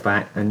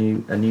centre-back, a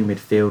new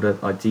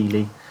midfielder,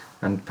 ideally,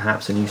 and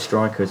perhaps a new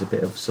striker as a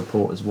bit of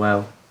support as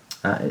well.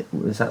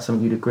 Is that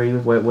something you'd agree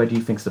with? Where do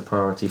you think is the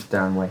priority for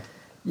Darren Way?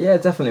 Yeah,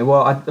 definitely.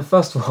 Well,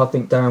 first of all, I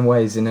think Darren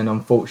Way is in an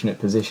unfortunate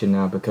position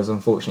now because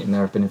unfortunately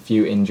there have been a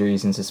few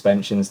injuries and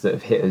suspensions that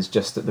have hit us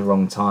just at the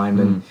wrong time,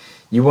 and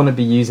you want to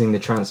be using the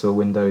transfer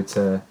window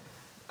to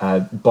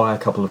buy a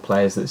couple of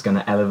players that's going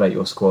to elevate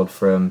your squad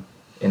from,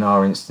 in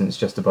our instance,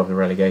 just above the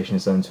relegation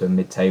zone to a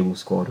mid-table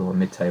squad, or a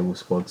mid-table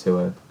squad to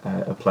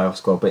a playoff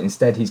squad. But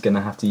instead, he's going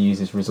to have to use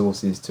his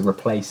resources to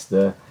replace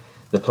the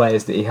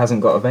players that he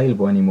hasn't got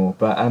available anymore.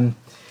 But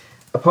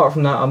apart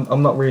from that,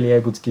 I'm not really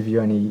able to give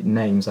you any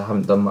names. I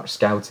haven't done much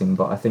scouting,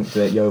 but I think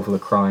that Yeovil are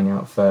crying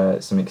out for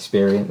some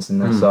experience in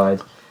their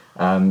side.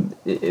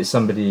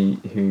 Somebody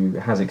who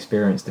has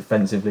experience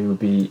defensively would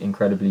be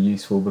incredibly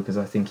useful, because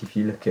I think if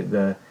you look at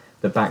the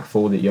back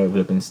four that Yeovil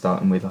have been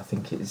starting with, I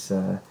think it's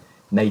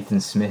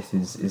Nathan Smith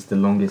is the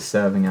longest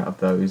serving out of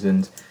those,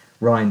 and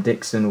Ryan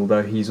Dixon,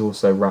 although he's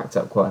also racked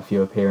up quite a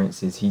few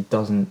appearances, he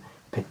doesn't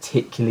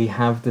particularly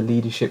have the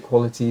leadership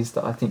qualities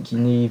that I think you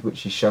need,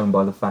 which is shown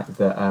by the fact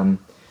that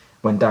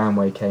when Darren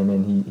Way came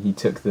in, he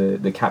took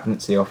the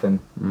captaincy off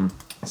him.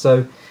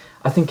 So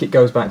I think it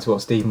goes back to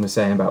what Stephen was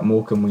saying about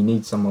Morecambe. We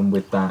need someone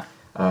with that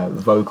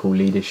vocal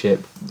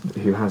leadership,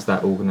 who has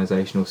that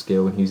organisational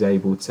skill and who's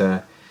able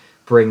to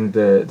bring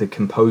the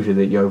composure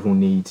that Yeovil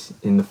needs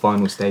in the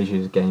final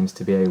stages of games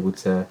to be able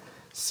to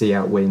see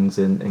out wins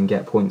and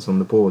get points on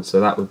the board. So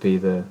that would be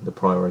the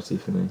priority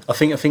for me. I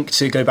think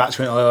to go back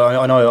to it,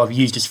 I know I've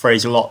used this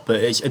phrase a lot, but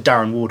it's a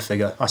Darren Ward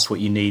figure. That's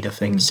what you need. I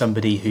think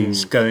somebody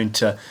who's going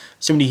to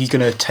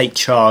take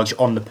charge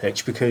on the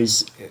pitch,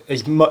 because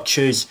as much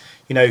as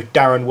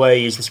Darren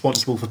Way is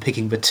responsible for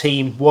picking the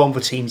team, one of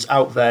the teams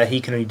out there,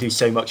 he can only do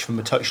so much from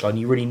the touchline.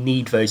 You really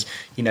need those,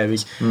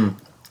 his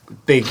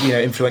big,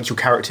 influential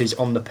characters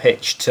on the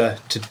pitch to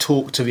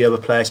talk to the other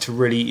players, to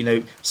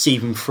really, see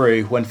them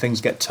through when things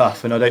get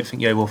tough. And I don't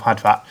think Yeovil have had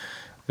that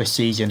this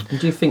season.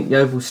 Do you think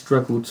Yeovil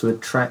struggled to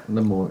attract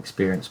the more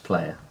experienced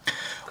player?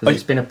 Because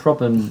it's been a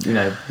problem,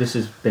 this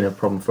has been a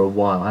problem for a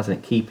while, hasn't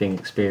it? Keeping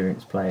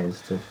experienced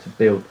players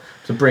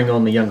to bring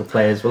on the younger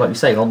players, well, like you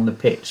say, on the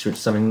pitch, which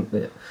is something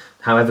that,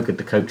 however good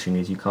the coaching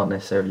is, you can't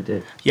necessarily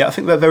do. Yeah, I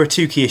think that there are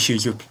two key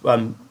issues with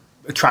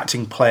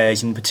attracting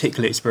players, and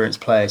particularly experienced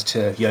players,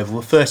 to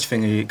Yeovil. The first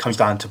thing, it comes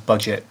down to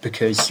budget,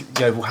 because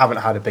Yeovil haven't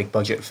had a big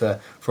budget for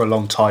a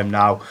long time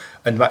now,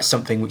 and that's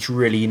something which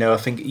really, I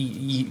think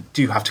you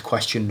do have to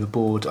question the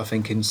board, I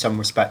think, in some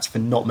respects, for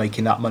not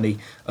making that money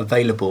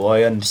available.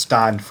 I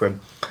understand that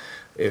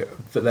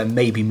there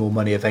may be more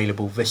money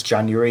available this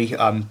January,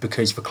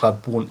 because the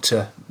club want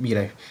to,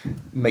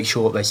 make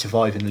sure that they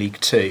survive in League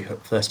Two,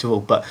 first of all,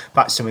 but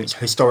that's something that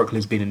historically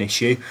has been an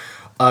issue.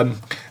 And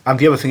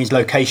the other thing is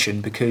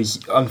location,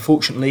 because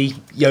unfortunately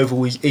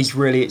Yeovil is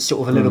really, it's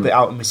sort of a little bit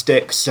out in the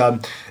sticks.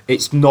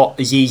 It's not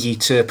as easy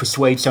to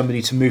persuade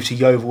somebody to move to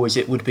Yeovil as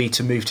it would be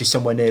to move to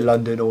somewhere near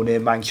London or near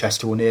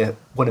Manchester or near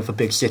one of the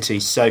big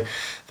cities. So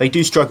they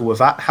do struggle with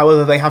that.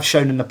 However, they have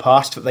shown in the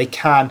past that they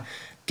can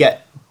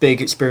get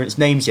big experienced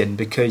names in,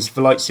 because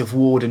the likes of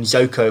Ward and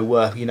Zoko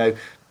were,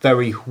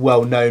 very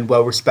well known,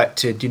 well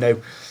respected,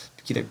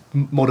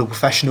 model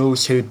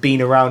professionals who had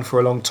been around for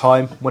a long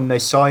time when they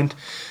signed.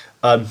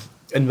 And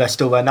they're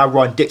still there now.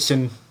 Ryan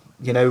Dixon,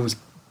 was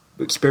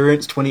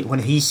experienced when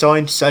he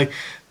signed. So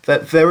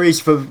that there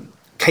is the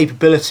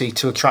capability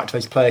to attract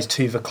those players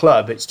to the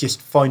club. It's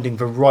just finding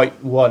the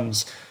right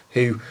ones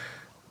who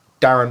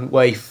Darren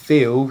Way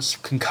feels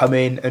can come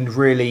in and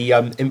really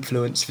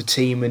influence the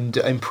team and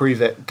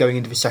improve it going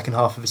into the second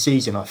half of the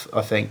season,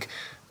 I think.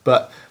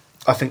 But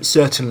I think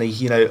certainly,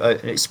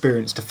 an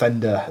experienced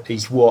defender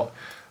is what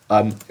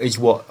I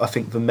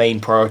think the main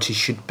priority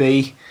should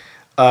be.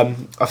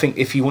 I think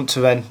if you want to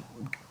then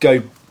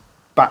go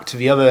back to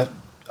the other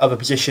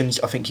positions,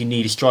 I think you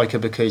need a striker,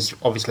 because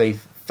obviously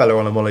Fela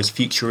Olomolo's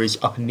future is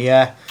up in the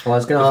air. Well, I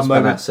was going to ask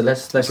about that, so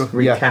let's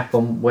recap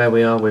on where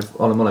we are with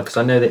Olomolo, because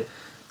I know that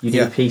you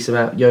did a piece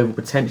about Yeovil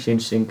potentially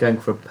interested in going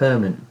for a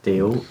permanent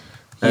deal.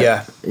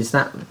 Is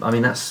that? I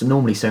mean, that's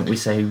normally something we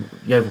say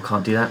Yeovil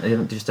can't do that.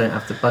 They just don't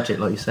have the budget,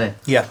 like you say.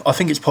 Yeah, I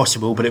think it's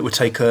possible, but it would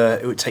take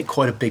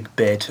quite a big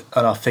bid,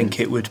 and I think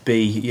it would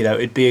be,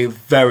 it'd be a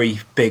very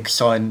big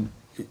sign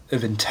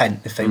of intent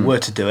if they were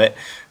to do it.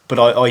 but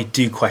I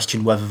do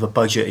question whether the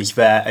budget is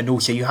there. And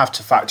also you have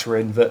to factor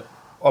in that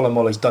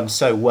Olamola's done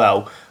so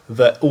well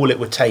that all it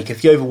would take,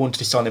 if Yeovil wanted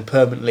to sign him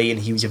permanently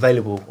and he was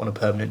available on a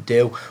permanent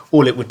deal,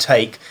 all it would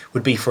take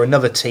would be for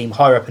another team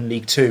higher up in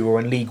League 2 or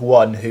in League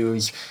 1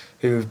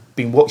 who've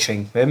been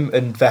watching him,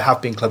 and there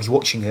have been clubs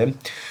watching him,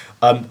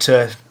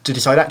 to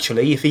decide,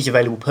 actually, if he's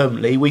available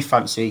permanently, we'd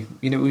fancy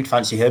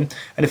him.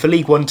 And if a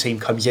League 1 team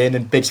comes in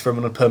and bids for him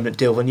on a permanent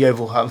deal, then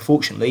Yeovil,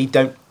 unfortunately,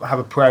 don't have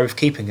a prayer of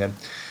keeping him.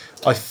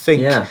 I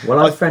think... Yeah, well,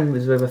 our friend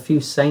was with a few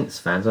Saints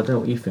fans. I don't know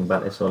what you think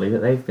about this, Ollie,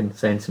 but they've been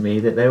saying to me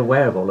that they're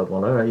aware of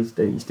Olamola.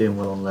 He's doing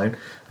well on loan.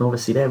 And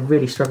obviously, they're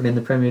really struggling in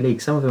the Premier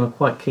League. Some of them are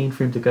quite keen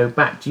for him to go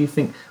back. Do you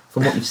think,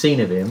 from what you've seen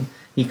of him,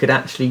 he could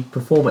actually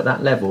perform at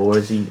that level, or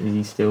is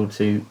he still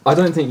too? I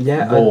don't think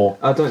yet. Raw?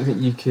 I don't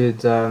think you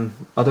could. I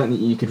don't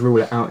think you could rule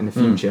it out in the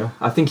future.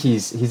 I think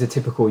he's a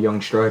typical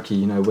young striker.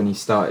 You know, when he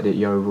started at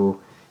Yeovil,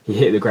 he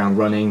hit the ground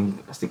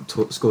running. I think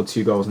scored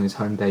 2 goals in his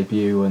home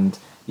debut, and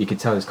you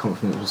could tell his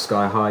confidence was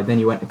sky high. Then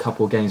he went a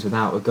couple of games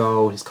without a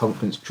goal. His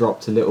confidence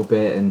dropped a little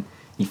bit, and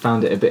he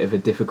found it a bit of a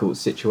difficult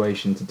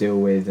situation to deal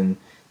with. And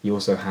he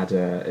also had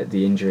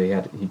the injury.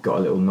 He got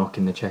a little knock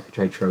in the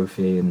Checkatrade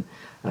Trophy and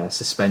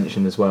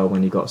suspension as well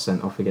when he got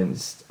sent off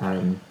against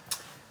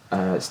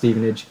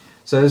Stevenage.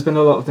 So there's been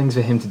a lot of things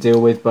for him to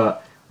deal with,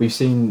 but we've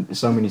seen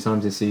so many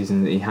times this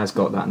season that he has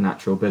got that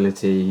natural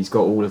ability. He's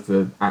got all of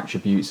the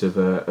attributes of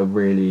a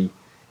really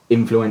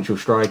influential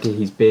striker.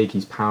 He's big,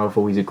 he's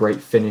powerful, he's a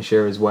great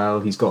finisher as well.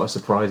 He's got a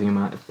surprising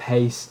amount of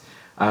pace.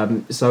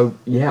 So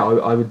yeah,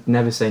 I would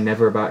never say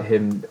never about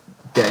him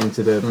getting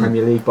to the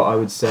Premier League, but I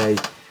would say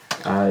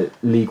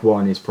League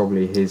 1 is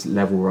probably his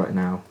level right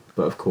now.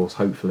 But of course,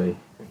 hopefully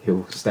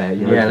he'll stay.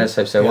 Yeah, let's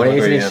hope so. Yeah, Well, it is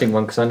an agree, interesting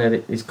one because I know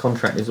that his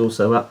contract is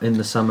also up in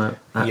the summer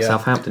at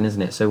Southampton,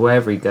 isn't it? So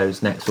wherever he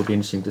goes next will be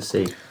interesting to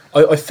see.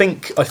 I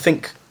think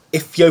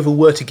if Yeovil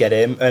were to get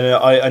him, and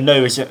I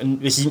know this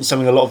isn't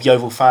something a lot of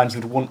Yeovil fans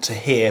would want to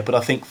hear, but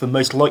I think the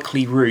most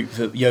likely route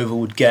that Yeovil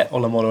would get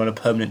Olamola on a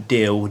permanent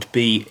deal would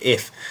be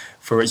if,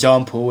 for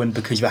example, and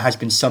because there has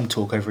been some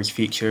talk over his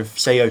future, if,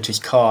 say, Otis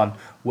Khan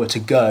were to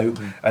go,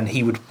 and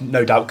he would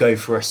no doubt go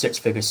for a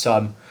 6-figure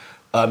sum,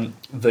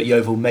 that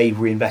Yeovil may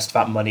reinvest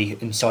that money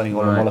in signing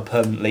Olamola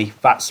permanently.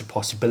 That's a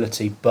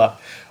possibility, but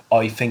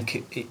I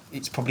think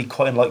it's probably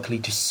quite unlikely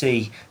to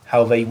see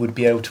how they would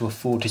be able to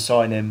afford to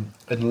sign him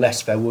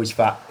unless there was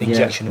that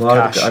injection of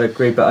cash. I'd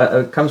agree, but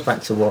it comes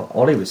back to what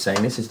Ollie was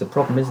saying. This is the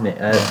problem, isn't it?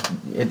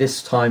 At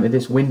this time, at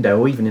this window,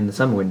 or even in the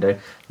summer window,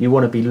 you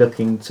want to be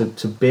looking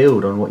to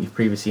build on what you've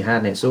previously had,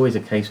 and it's always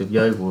a case with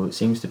Yeovil, it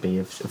seems to be,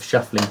 of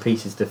shuffling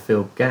pieces to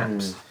fill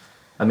gaps.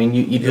 I mean,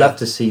 you'd love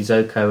to see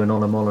Zoko and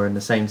Olamola in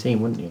the same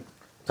team, wouldn't you?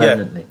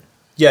 Permanently.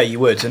 Yeah, you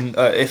would. And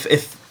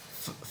if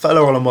Fela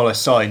Olamola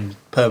signed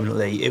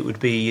permanently, it would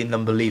be an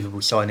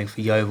unbelievable signing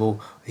for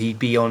Yeovil.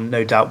 He'd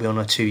no doubt be on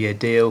a 2-year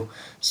deal.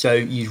 So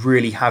you'd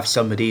really have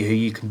somebody who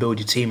you can build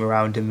your team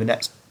around in the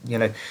next,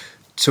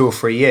 2 or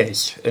 3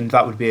 years, and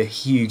that would be a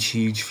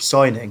huge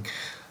signing.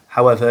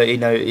 However,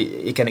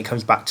 again, it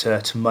comes back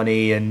to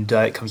money, and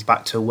it comes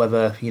back to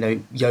whether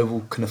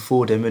Yeovil can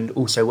afford him, and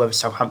also whether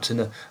Southampton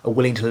are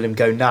willing to let him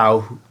go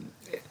now,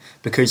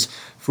 because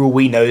for all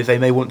we know, they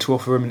may want to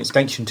offer him an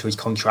extension to his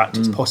contract.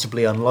 It's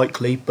possibly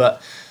unlikely,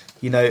 but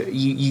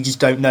you just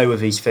don't know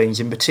with these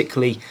things, and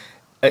particularly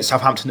at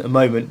Southampton at the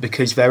moment,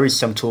 because there is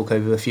some talk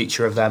over the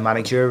future of their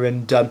manager,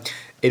 and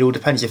it all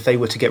depends. If they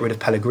were to get rid of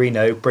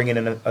Pellegrino, bring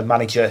in a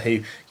manager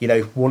who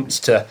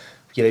wants to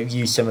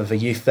use some of the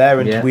youth there,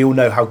 and we all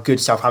know how good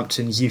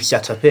Southampton's youth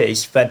setup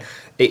is, then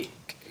it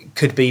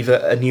could be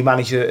that a new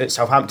manager at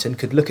Southampton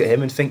could look at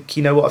him and think,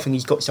 you know what, I think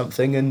he's got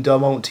something, and I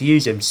want to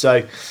use him. So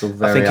I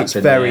think it's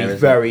very,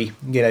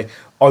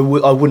 I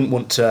wouldn't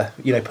want to,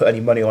 put any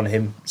money on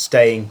him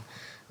staying,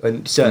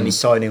 and certainly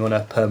signing on a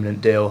permanent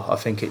deal. I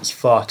think it's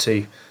far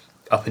too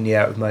up in the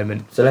air at the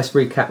moment. So let's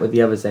recap with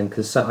the others then,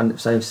 because some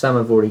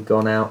have already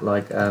gone out,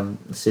 like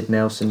Sid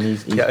Nelson.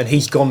 And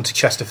he's gone to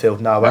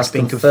Chesterfield now. That's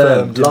been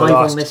confirmed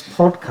live on this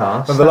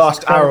podcast. In the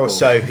last hour or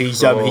so,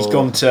 he's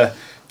gone to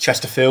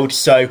Chesterfield,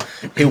 so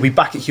he'll be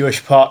back at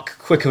Hewish Park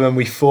quicker than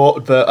we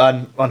thought, but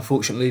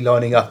unfortunately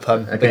lining up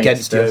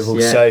against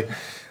Yeovil. So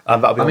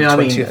that'll be on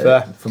the 20th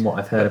there. From what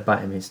I've heard about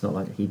him, it's not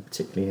like he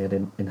particularly had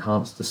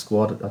enhanced the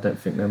squad. I don't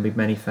think there'll be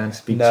many fans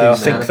to be too I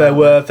think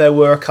there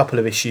were a couple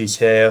of issues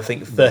here. I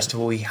think first of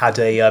all, he had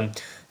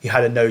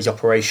a nose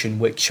operation,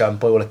 which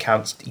by all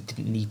accounts he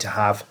didn't need to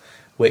have,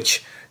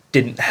 which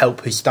didn't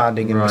help his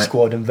standing in the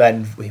squad. And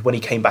then when he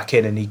came back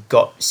in and he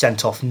got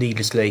sent off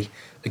needlessly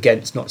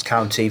against Notts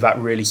County, that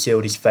really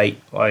sealed his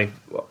fate.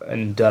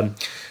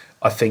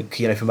 I think,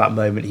 from that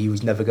moment, he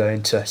was never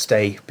going to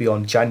stay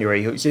beyond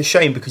January. It was a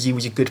shame because he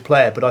was a good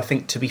player, but I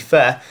think, to be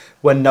fair,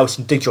 when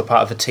Nelson did drop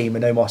out of the team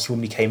and Omar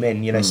Swimley came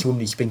in,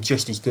 Swimley's been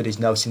just as good as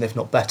Nelson, if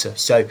not better.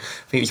 So I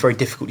think it was very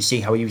difficult to see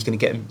how he was going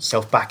to get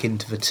himself back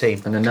into the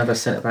team. And another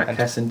centre-back,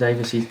 Kesson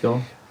Davis, he's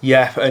gone.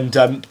 Yeah, and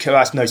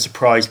that's no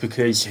surprise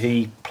because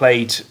he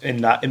played in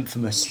that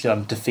infamous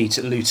defeat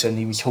at Luton.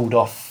 He was hauled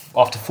off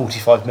after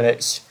 45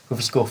 minutes with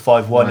a score of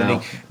 5-1, and Wow.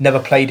 he never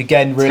played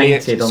again. Really,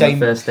 Tainted on the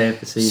first day of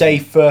the season.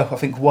 save for I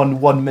think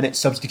one minute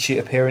substitute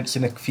appearance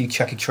in a few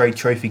Checker Trade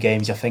Trophy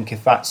games. I think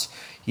if that's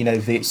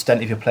the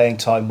extent of your playing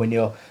time when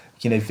you're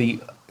the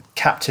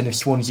captain of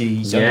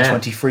Swansea's Yeah. under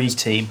 23s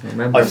team, I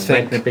remember I him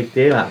think. making a big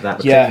deal out of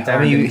that. Yeah, because I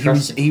mean, Darren didn't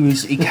trust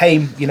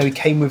him. he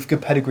came with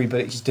good pedigree,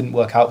 but it just didn't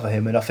work out for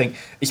him. And I think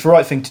it's the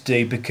right thing to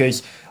do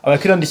because I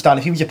could understand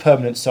if he was a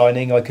permanent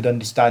signing, I could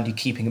understand you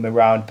keeping him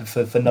around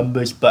for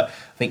numbers. But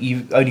I think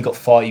you've only got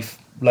 5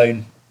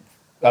 loan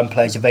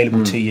players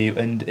available to you,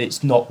 and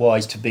it's not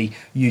wise to be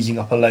using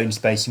up a loan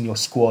space in your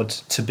squad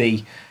to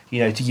be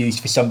to use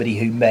for somebody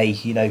who may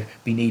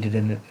be needed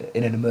in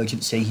an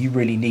emergency. You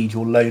really need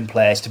your loan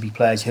players to be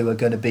players who are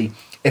going to be,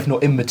 if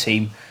not in the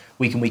team,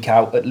 week in, week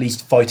out, at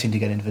least fighting to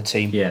get into the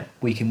team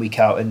week in, week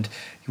out. And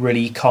you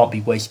really can't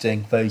be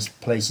wasting those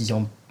places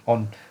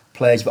on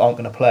players that aren't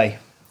going to play.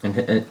 And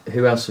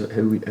who else are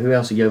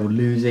Yeovil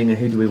losing, and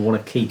who do we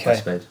want to keep, I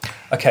suppose?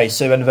 Okay,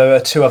 so then there are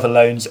 2 other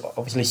loans.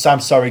 Obviously, Sam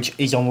Surridge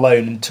is on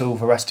loan until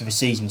the rest of the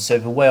season. So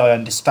the way I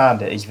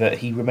understand it is that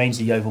he remains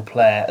a Yeovil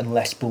player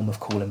unless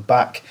Bournemouth call him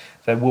back.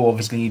 There will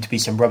obviously need to be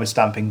some rubber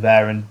stamping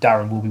there, and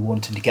Darren will be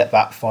wanting to get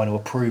that final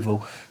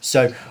approval.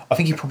 So I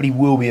think he probably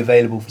will be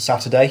available for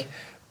Saturday.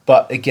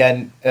 But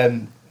again,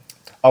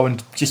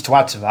 just to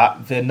add to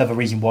that, another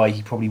reason why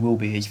he probably will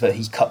be is that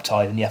he's cup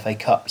tied in the FA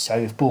Cup. So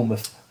if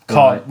Bournemouth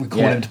can't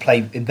recall him to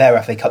play in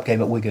their FA Cup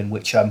game at Wigan,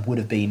 which would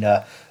have been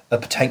a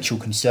potential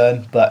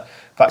concern, but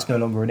that's no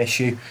longer an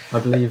issue. I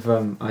believe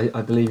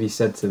I believe he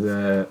said to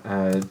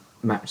the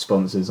match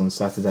sponsors on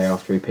Saturday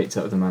after he picked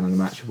up the Man of the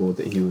Match award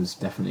that he was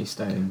definitely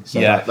staying. So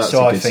that's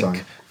so a I good think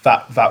sign.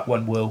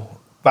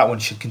 that one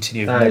should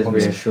continue. That is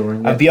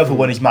reassuring. And the other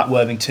one is Matt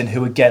Worthington,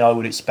 who again I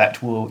would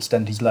expect will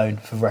extend his loan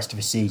for the rest of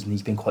the season.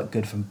 He's been quite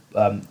good from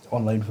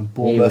on loan from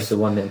Bournemouth. He was the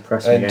one that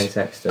impressed me against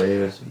Exeter. He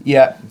was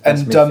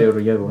and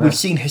midfielder Yeovil we've had.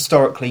 seen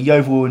historically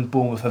Yeovil and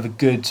Bournemouth have a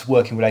good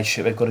working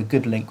relationship. They've got a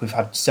good link. We've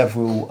had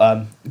several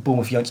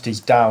Bournemouth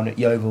youngsters down at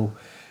Yeovil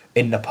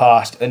in the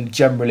past, and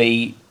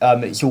generally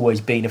it's always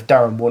been, if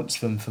Darren wants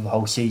them for the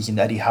whole season,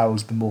 Eddie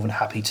Howe's been more than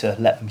happy to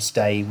let them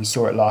stay. We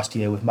saw it last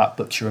year with Matt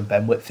Butcher and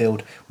Ben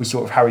Whitfield. We saw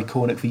it with Harry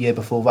Cornick the year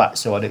before that,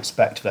 so I'd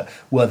expect that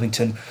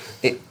Worthington,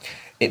 it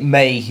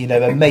may,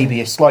 there may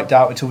be a slight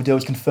doubt until the deal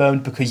is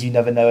confirmed, because you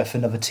never know if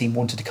another team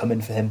wanted to come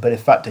in for him. But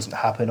if that doesn't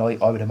happen, I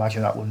would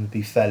imagine that one would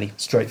be fairly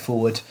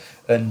straightforward,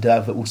 and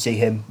that we'll see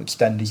him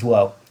extend as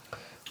well.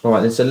 All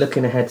right, then, so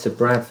looking ahead to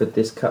Bradford,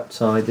 this cup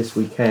tie this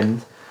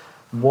weekend,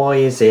 why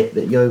is it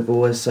that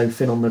Yeovil is so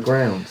thin on the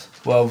ground?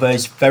 Well,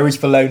 there is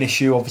the loan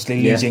issue,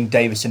 obviously losing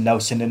Davis and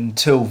Nelson,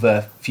 until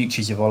the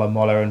futures of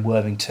Olamola and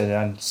Worthington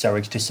and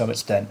Surridge to some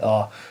extent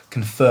are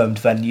confirmed.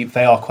 Then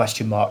they are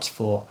question marks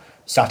for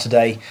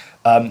Saturday,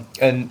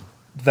 and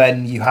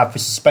then you have the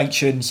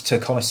suspensions to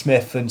Connor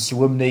Smith and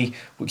Suwumni,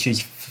 which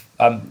is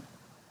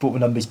brought the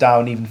numbers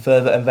down even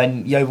further. And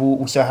then Yeovil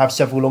also have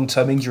several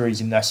long-term injuries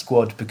in their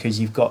squad, because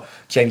you've got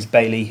James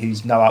Bailey,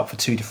 who's now out for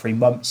 2 to 3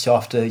 months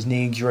after his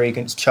knee injury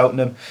against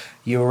Cheltenham.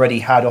 You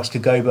already had Oscar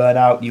Goburn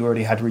out, you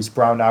already had Reece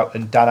Brown out,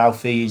 and Dan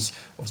Alfie, who's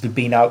obviously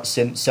been out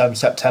since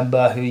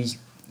September, his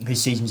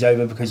season's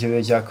over because of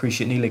his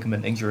cruciate knee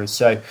ligament injury.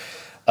 So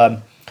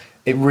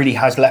it really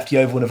has left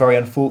Yeovil in a very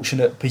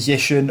unfortunate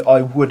position.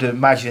 I would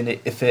imagine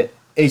if it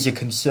is a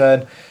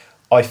concern,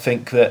 I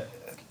think that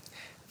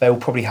they'll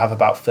probably have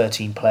about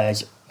 13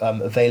 players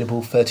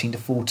available, 13 to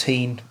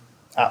 14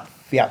 at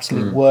the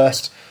absolute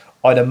worst.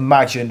 I'd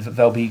imagine that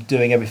they'll be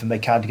doing everything they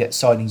can to get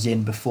signings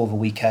in before the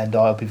weekend.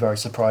 I'll be very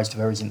surprised if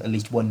there isn't at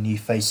least one new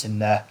face in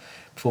there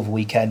before the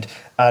weekend.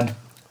 And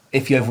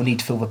if Yeovil need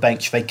to fill the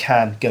bench, they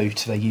can go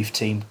to their youth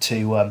team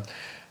to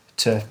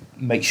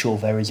make sure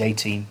there is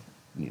 18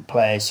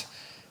 players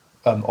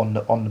on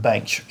the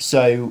bench.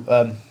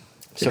 So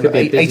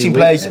 18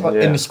 players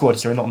in the squad,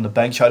 sorry, not on the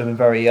bench. I'd have been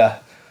very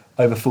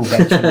over full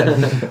bench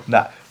for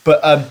that.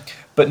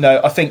 But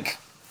no, I think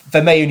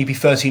there may only be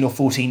 13 or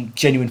 14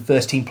 genuine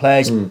first team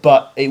players,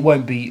 but it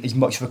won't be as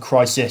much of a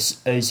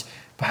crisis as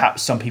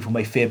perhaps some people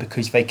may fear,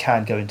 because they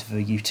can go into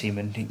the youth team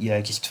and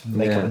just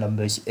make up the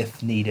numbers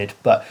if needed.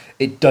 But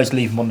it does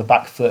leave them on the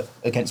back foot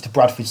against the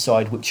Bradford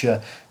side, which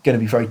are going to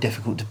be very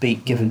difficult to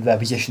beat given their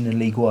position in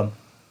League One.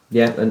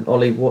 Yeah, and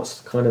Ollie,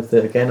 what's kind of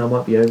again, I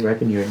might be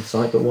over-egging your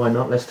insight, but why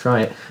not? Let's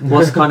try it.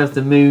 What's kind of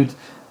the mood?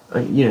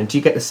 Do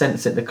you get the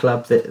sense at the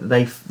club that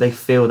they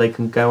feel they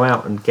can go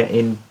out and get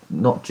in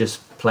not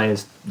just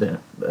players that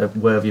are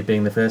worthy of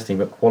being the first team,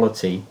 but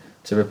quality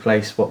to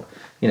replace what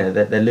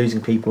they're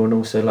losing people, and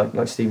also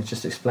like Stephen's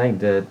just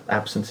explained, the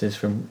absences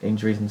from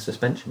injuries and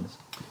suspensions.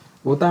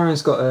 Well,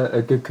 Darren's got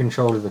a good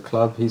control of the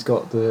club. He's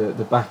got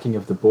the backing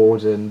of the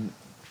board, and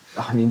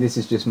I mean, this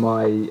is just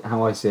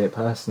how I see it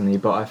personally,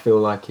 but I feel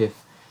like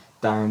if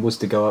Darren was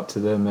to go up to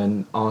them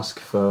and ask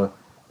for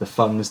the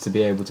funds to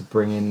be able to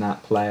bring in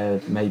that player,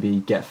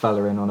 maybe get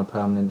fella in on a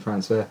permanent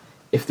transfer,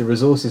 if the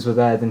resources were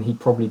there, then he'd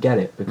probably get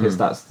it, because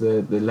that's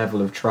the level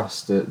of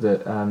trust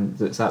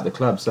that's at the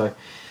club. So,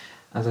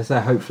 as I say,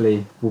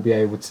 hopefully we'll be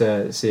able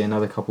to see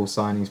another couple of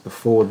signings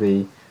before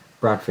the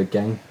Bradford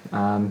game.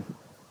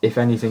 if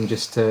anything,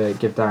 just to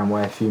give Darren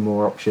Way a few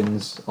more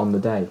options on the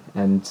day,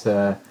 and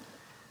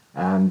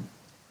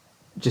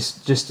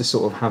just to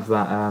sort of have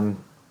that,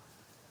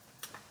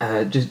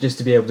 just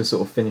to be able to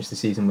sort of finish the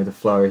season with a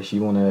flourish.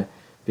 You want to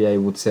be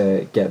able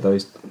to get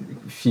those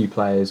few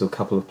players or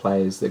couple of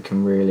players that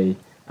can really,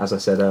 as I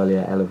said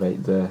earlier,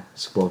 elevate the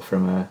squad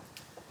from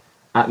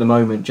at the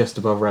moment, just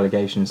above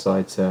relegation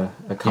side to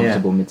a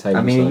comfortable mid-table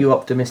I mean, side. are you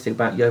optimistic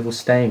about Yeovil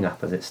staying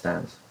up as it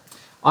stands?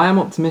 I am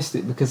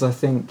optimistic because I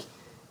think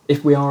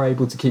if we are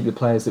able to keep the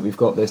players that we've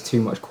got, there's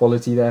too much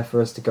quality there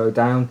for us to go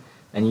down.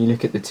 And you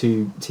look at the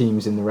two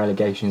teams in the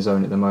relegation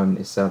zone at the moment,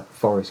 it's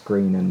Forest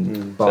Green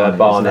and Barnet.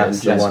 Barnet and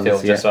That's the ones,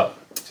 Chesterfield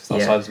just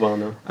outside as well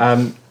now.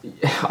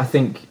 I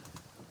think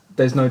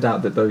there's no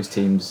doubt that those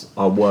teams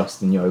are worse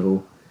than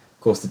Yeovil.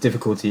 Of course, the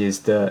difficulty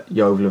is that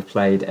Yeovil have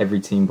played every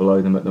team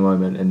below them at the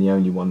moment, and the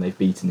only one they've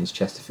beaten is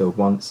Chesterfield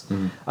once.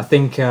 I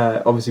think,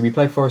 obviously, we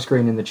play Forest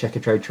Green in the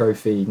Checkatrade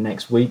Trophy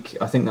next week.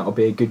 I think that'll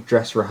be a good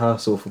dress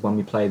rehearsal for when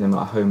we play them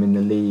at home in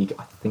the league.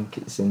 I think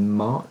it's in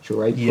March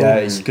or April. Yeah,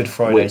 it's Good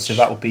Friday, so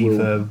that'll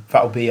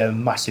be a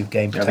massive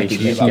game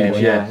potentially.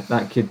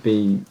 That could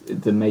be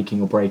the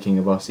making or breaking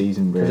of our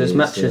season. Really, Because as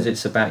much as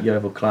it's about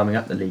Yeovil climbing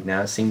up the league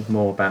now, it seems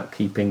more about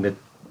keeping the.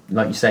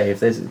 Like you say, if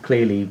there's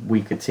clearly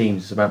weaker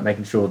teams, it's about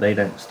making sure they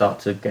don't start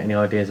to get any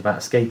ideas about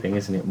escaping,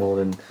 isn't it? More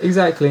than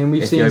exactly, and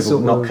we've seen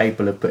Yeovil not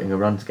capable of putting a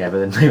run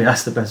together, then maybe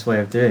that's the best way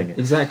of doing it.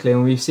 Exactly,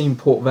 and we've seen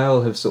Port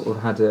Vale have sort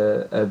of had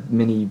a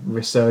mini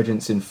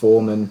resurgence in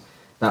form, and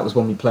that was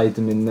when we played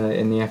them in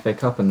the FA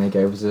Cup, and they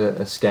gave us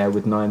a scare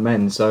with 9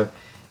 men. So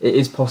it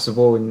is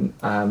possible, and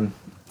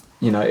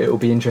it will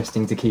be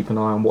interesting to keep an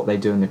eye on what they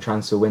do in the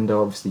transfer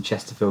window. Obviously,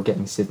 Chesterfield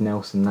getting Sid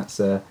Nelson,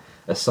 that's a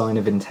sign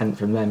of intent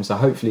from them, so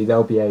hopefully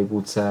they'll be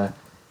able to,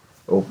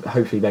 or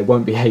hopefully they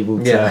won't be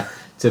able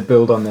to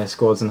build on their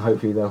squads, and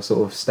hopefully they'll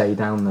sort of stay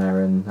down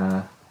there,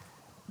 and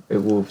it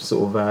will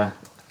sort of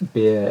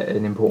be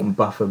an important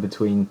buffer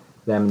between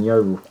them and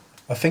Yeovil.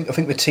 I think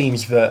the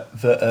teams that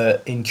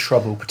are in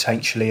trouble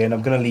potentially, and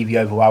I'm going to leave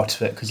Yeovil out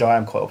of it because I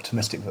am quite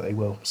optimistic that they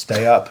will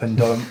stay up, and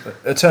I'm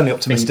eternally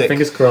optimistic.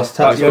 Fingers crossed.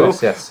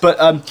 Yes.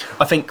 But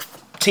I think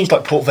teams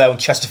like Port Vale and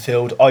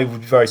Chesterfield, I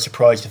would be very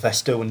surprised if they're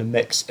still in the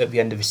mix at the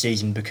end of the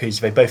season, because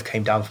they both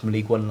came down from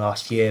League One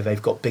last year.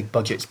 They've got big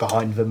budgets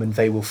behind them, and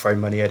they will throw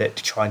money at it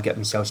to try and get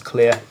themselves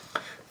clear.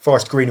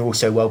 Forest Green are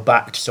also well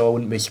backed, so I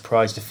wouldn't be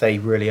surprised if they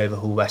really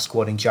overhaul their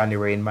squad in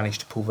January and manage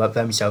to pull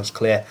themselves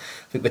clear.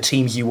 I think the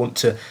teams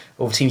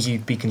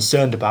you'd be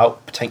concerned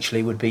about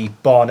potentially would be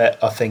Barnet.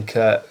 I think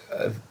are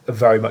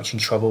very much in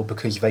trouble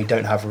because they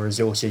don't have the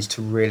resources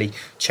to really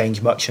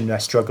change much, and they're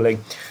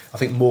struggling. I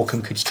think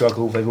Morecambe could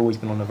struggle. They've always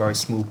been on a very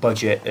small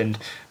budget, and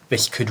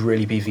this could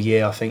really be the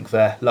year I think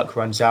their luck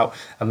runs out.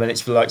 And then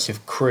it's the likes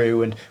of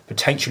Crewe and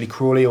potentially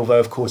Crawley, although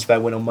of course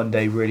their win on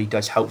Monday really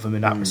does help them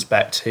in that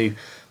respect, who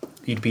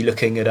you'd be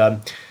looking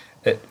at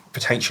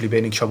potentially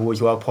being in trouble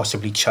as well,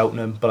 possibly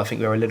Cheltenham, but I think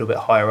they're a little bit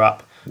higher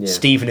up. Yeah.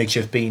 Stevenage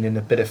have been in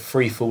a bit of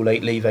free fall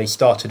lately. They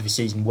started the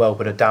season well,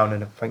 but are down,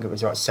 and I think it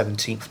was like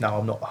 17th now.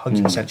 I'm not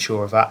 100%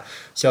 sure of that.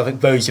 So I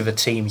think those are the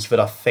teams that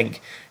I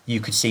think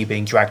you could see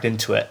being dragged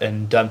into it.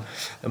 And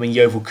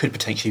Yeovil could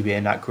potentially be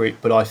in that group,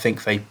 but I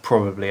think they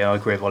probably, and I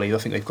agree with Ollie, I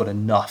think they've got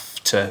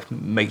enough to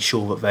make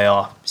sure that they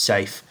are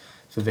safe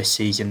for this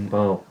season.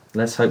 Well,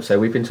 let's hope so.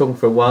 We've been talking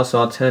for a while, so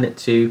I'll turn it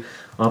to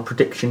our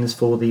predictions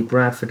for the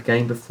Bradford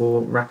game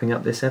before wrapping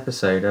up this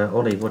episode.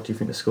 Ollie, what do you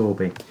think the score will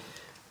be?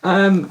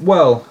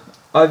 Well,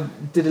 I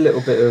did a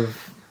little bit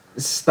of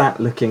stat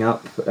looking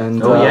up,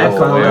 and I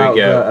found out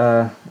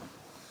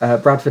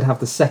that Bradford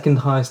have the second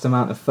highest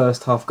amount of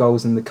first half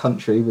goals in the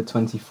country with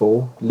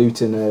 24.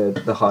 Luton are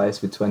the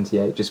highest with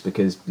 28, just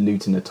because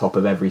Luton are top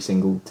of every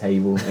single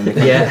table in the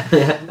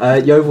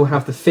country. Yeovil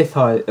have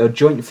the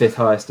joint fifth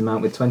highest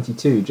amount with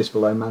 22, just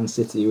below Man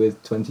City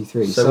with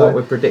 23. So what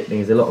we're predicting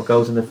is a lot of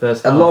goals in the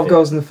first half. A lot of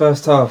goals in the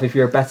first half. If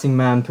you're a betting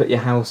man, put your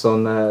house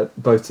on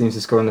both teams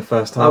to score in the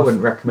first half. I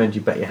wouldn't recommend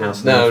you bet your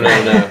house. No.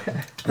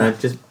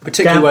 Just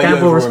particularly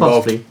gamble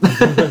responsibly.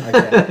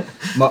 Okay.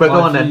 But go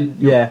on then.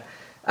 Yeah.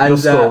 And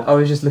I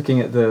was just looking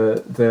at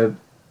the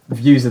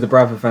views of the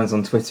Bradford fans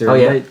on Twitter.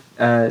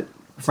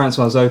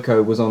 Francois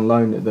Zoko was on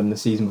loan at them the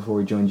season before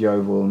he joined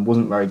Yeovil and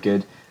wasn't very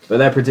good. But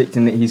they're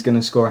predicting that he's going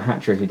to score a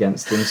hat-trick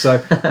against them.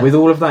 So with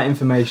all of that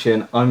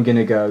information, I'm going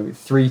to go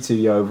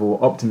 3-2 Yeovil,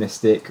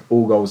 optimistic,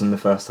 all goals in the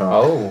first half.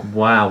 Oh,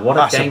 wow. What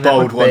That's a game a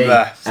bold one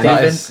there.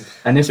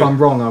 And if I'm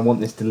wrong, I want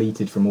this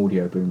deleted from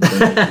Audio Boom.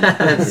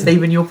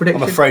 Stephen, your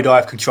prediction? I'm afraid I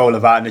have control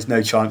of that, and there's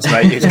no chance,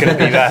 mate. It's going to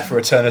be there for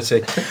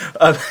eternity.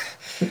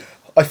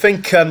 I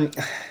think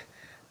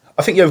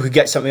Yeovil could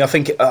get something. I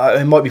think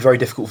it might be very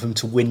difficult for them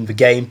to win the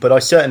game, but I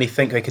certainly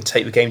think they could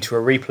take the game to a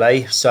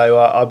replay. So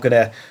I'm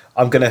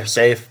gonna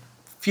say a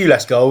few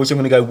less goals. I'm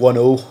gonna go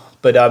 1-1,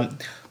 but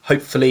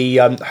hopefully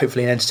an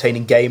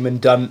entertaining game,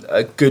 and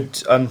a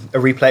good a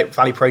replay at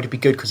Valley Parade would be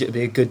good because it would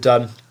be a good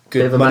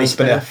Bit of good a money money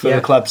spinner spinner, for yeah.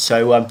 the club. So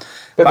Bit of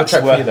a back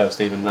trek to for you though,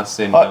 Stephen. That's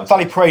in.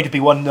 Valley Parade would be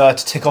one to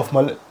tick off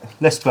my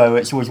list though.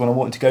 It's always one I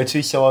wanted to go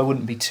to, so I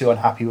wouldn't be too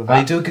unhappy with They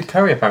that. do a good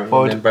curry apparently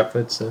Well, in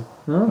Bradford. So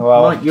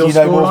Well, Mike, your you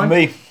know more scoreline? than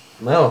me.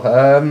 no,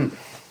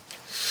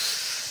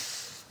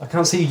 I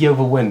can't see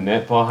Yeovil winning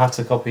it, but I'll have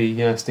to copy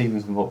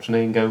Stephen's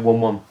unfortunately and go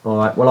 1-1. All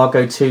right, well, I'll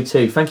go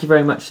 2-2. Thank you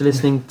very much for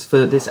listening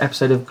for this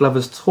episode of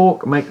Glover's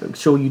Talk. Make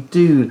sure you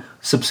do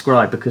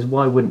subscribe, because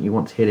why wouldn't you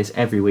want to hear this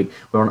every week?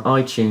 We're on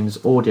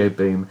iTunes, Audio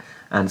Boom,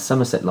 and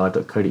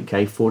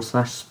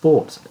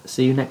somersetlive.co.uk/sport.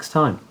 See you next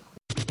time.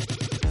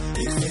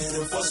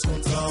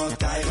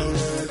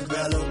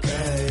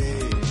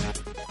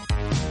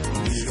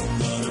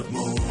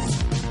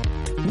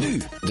 Nu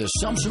de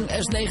Samsung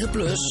S9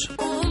 Plus.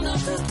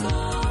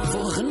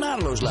 Voor een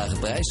genadeloos lage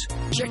prijs.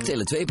 Check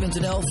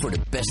tele2.nl voor de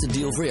beste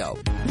deal voor jou.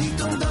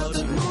 Niet omdat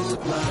het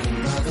moet, maar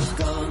omdat het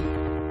kan.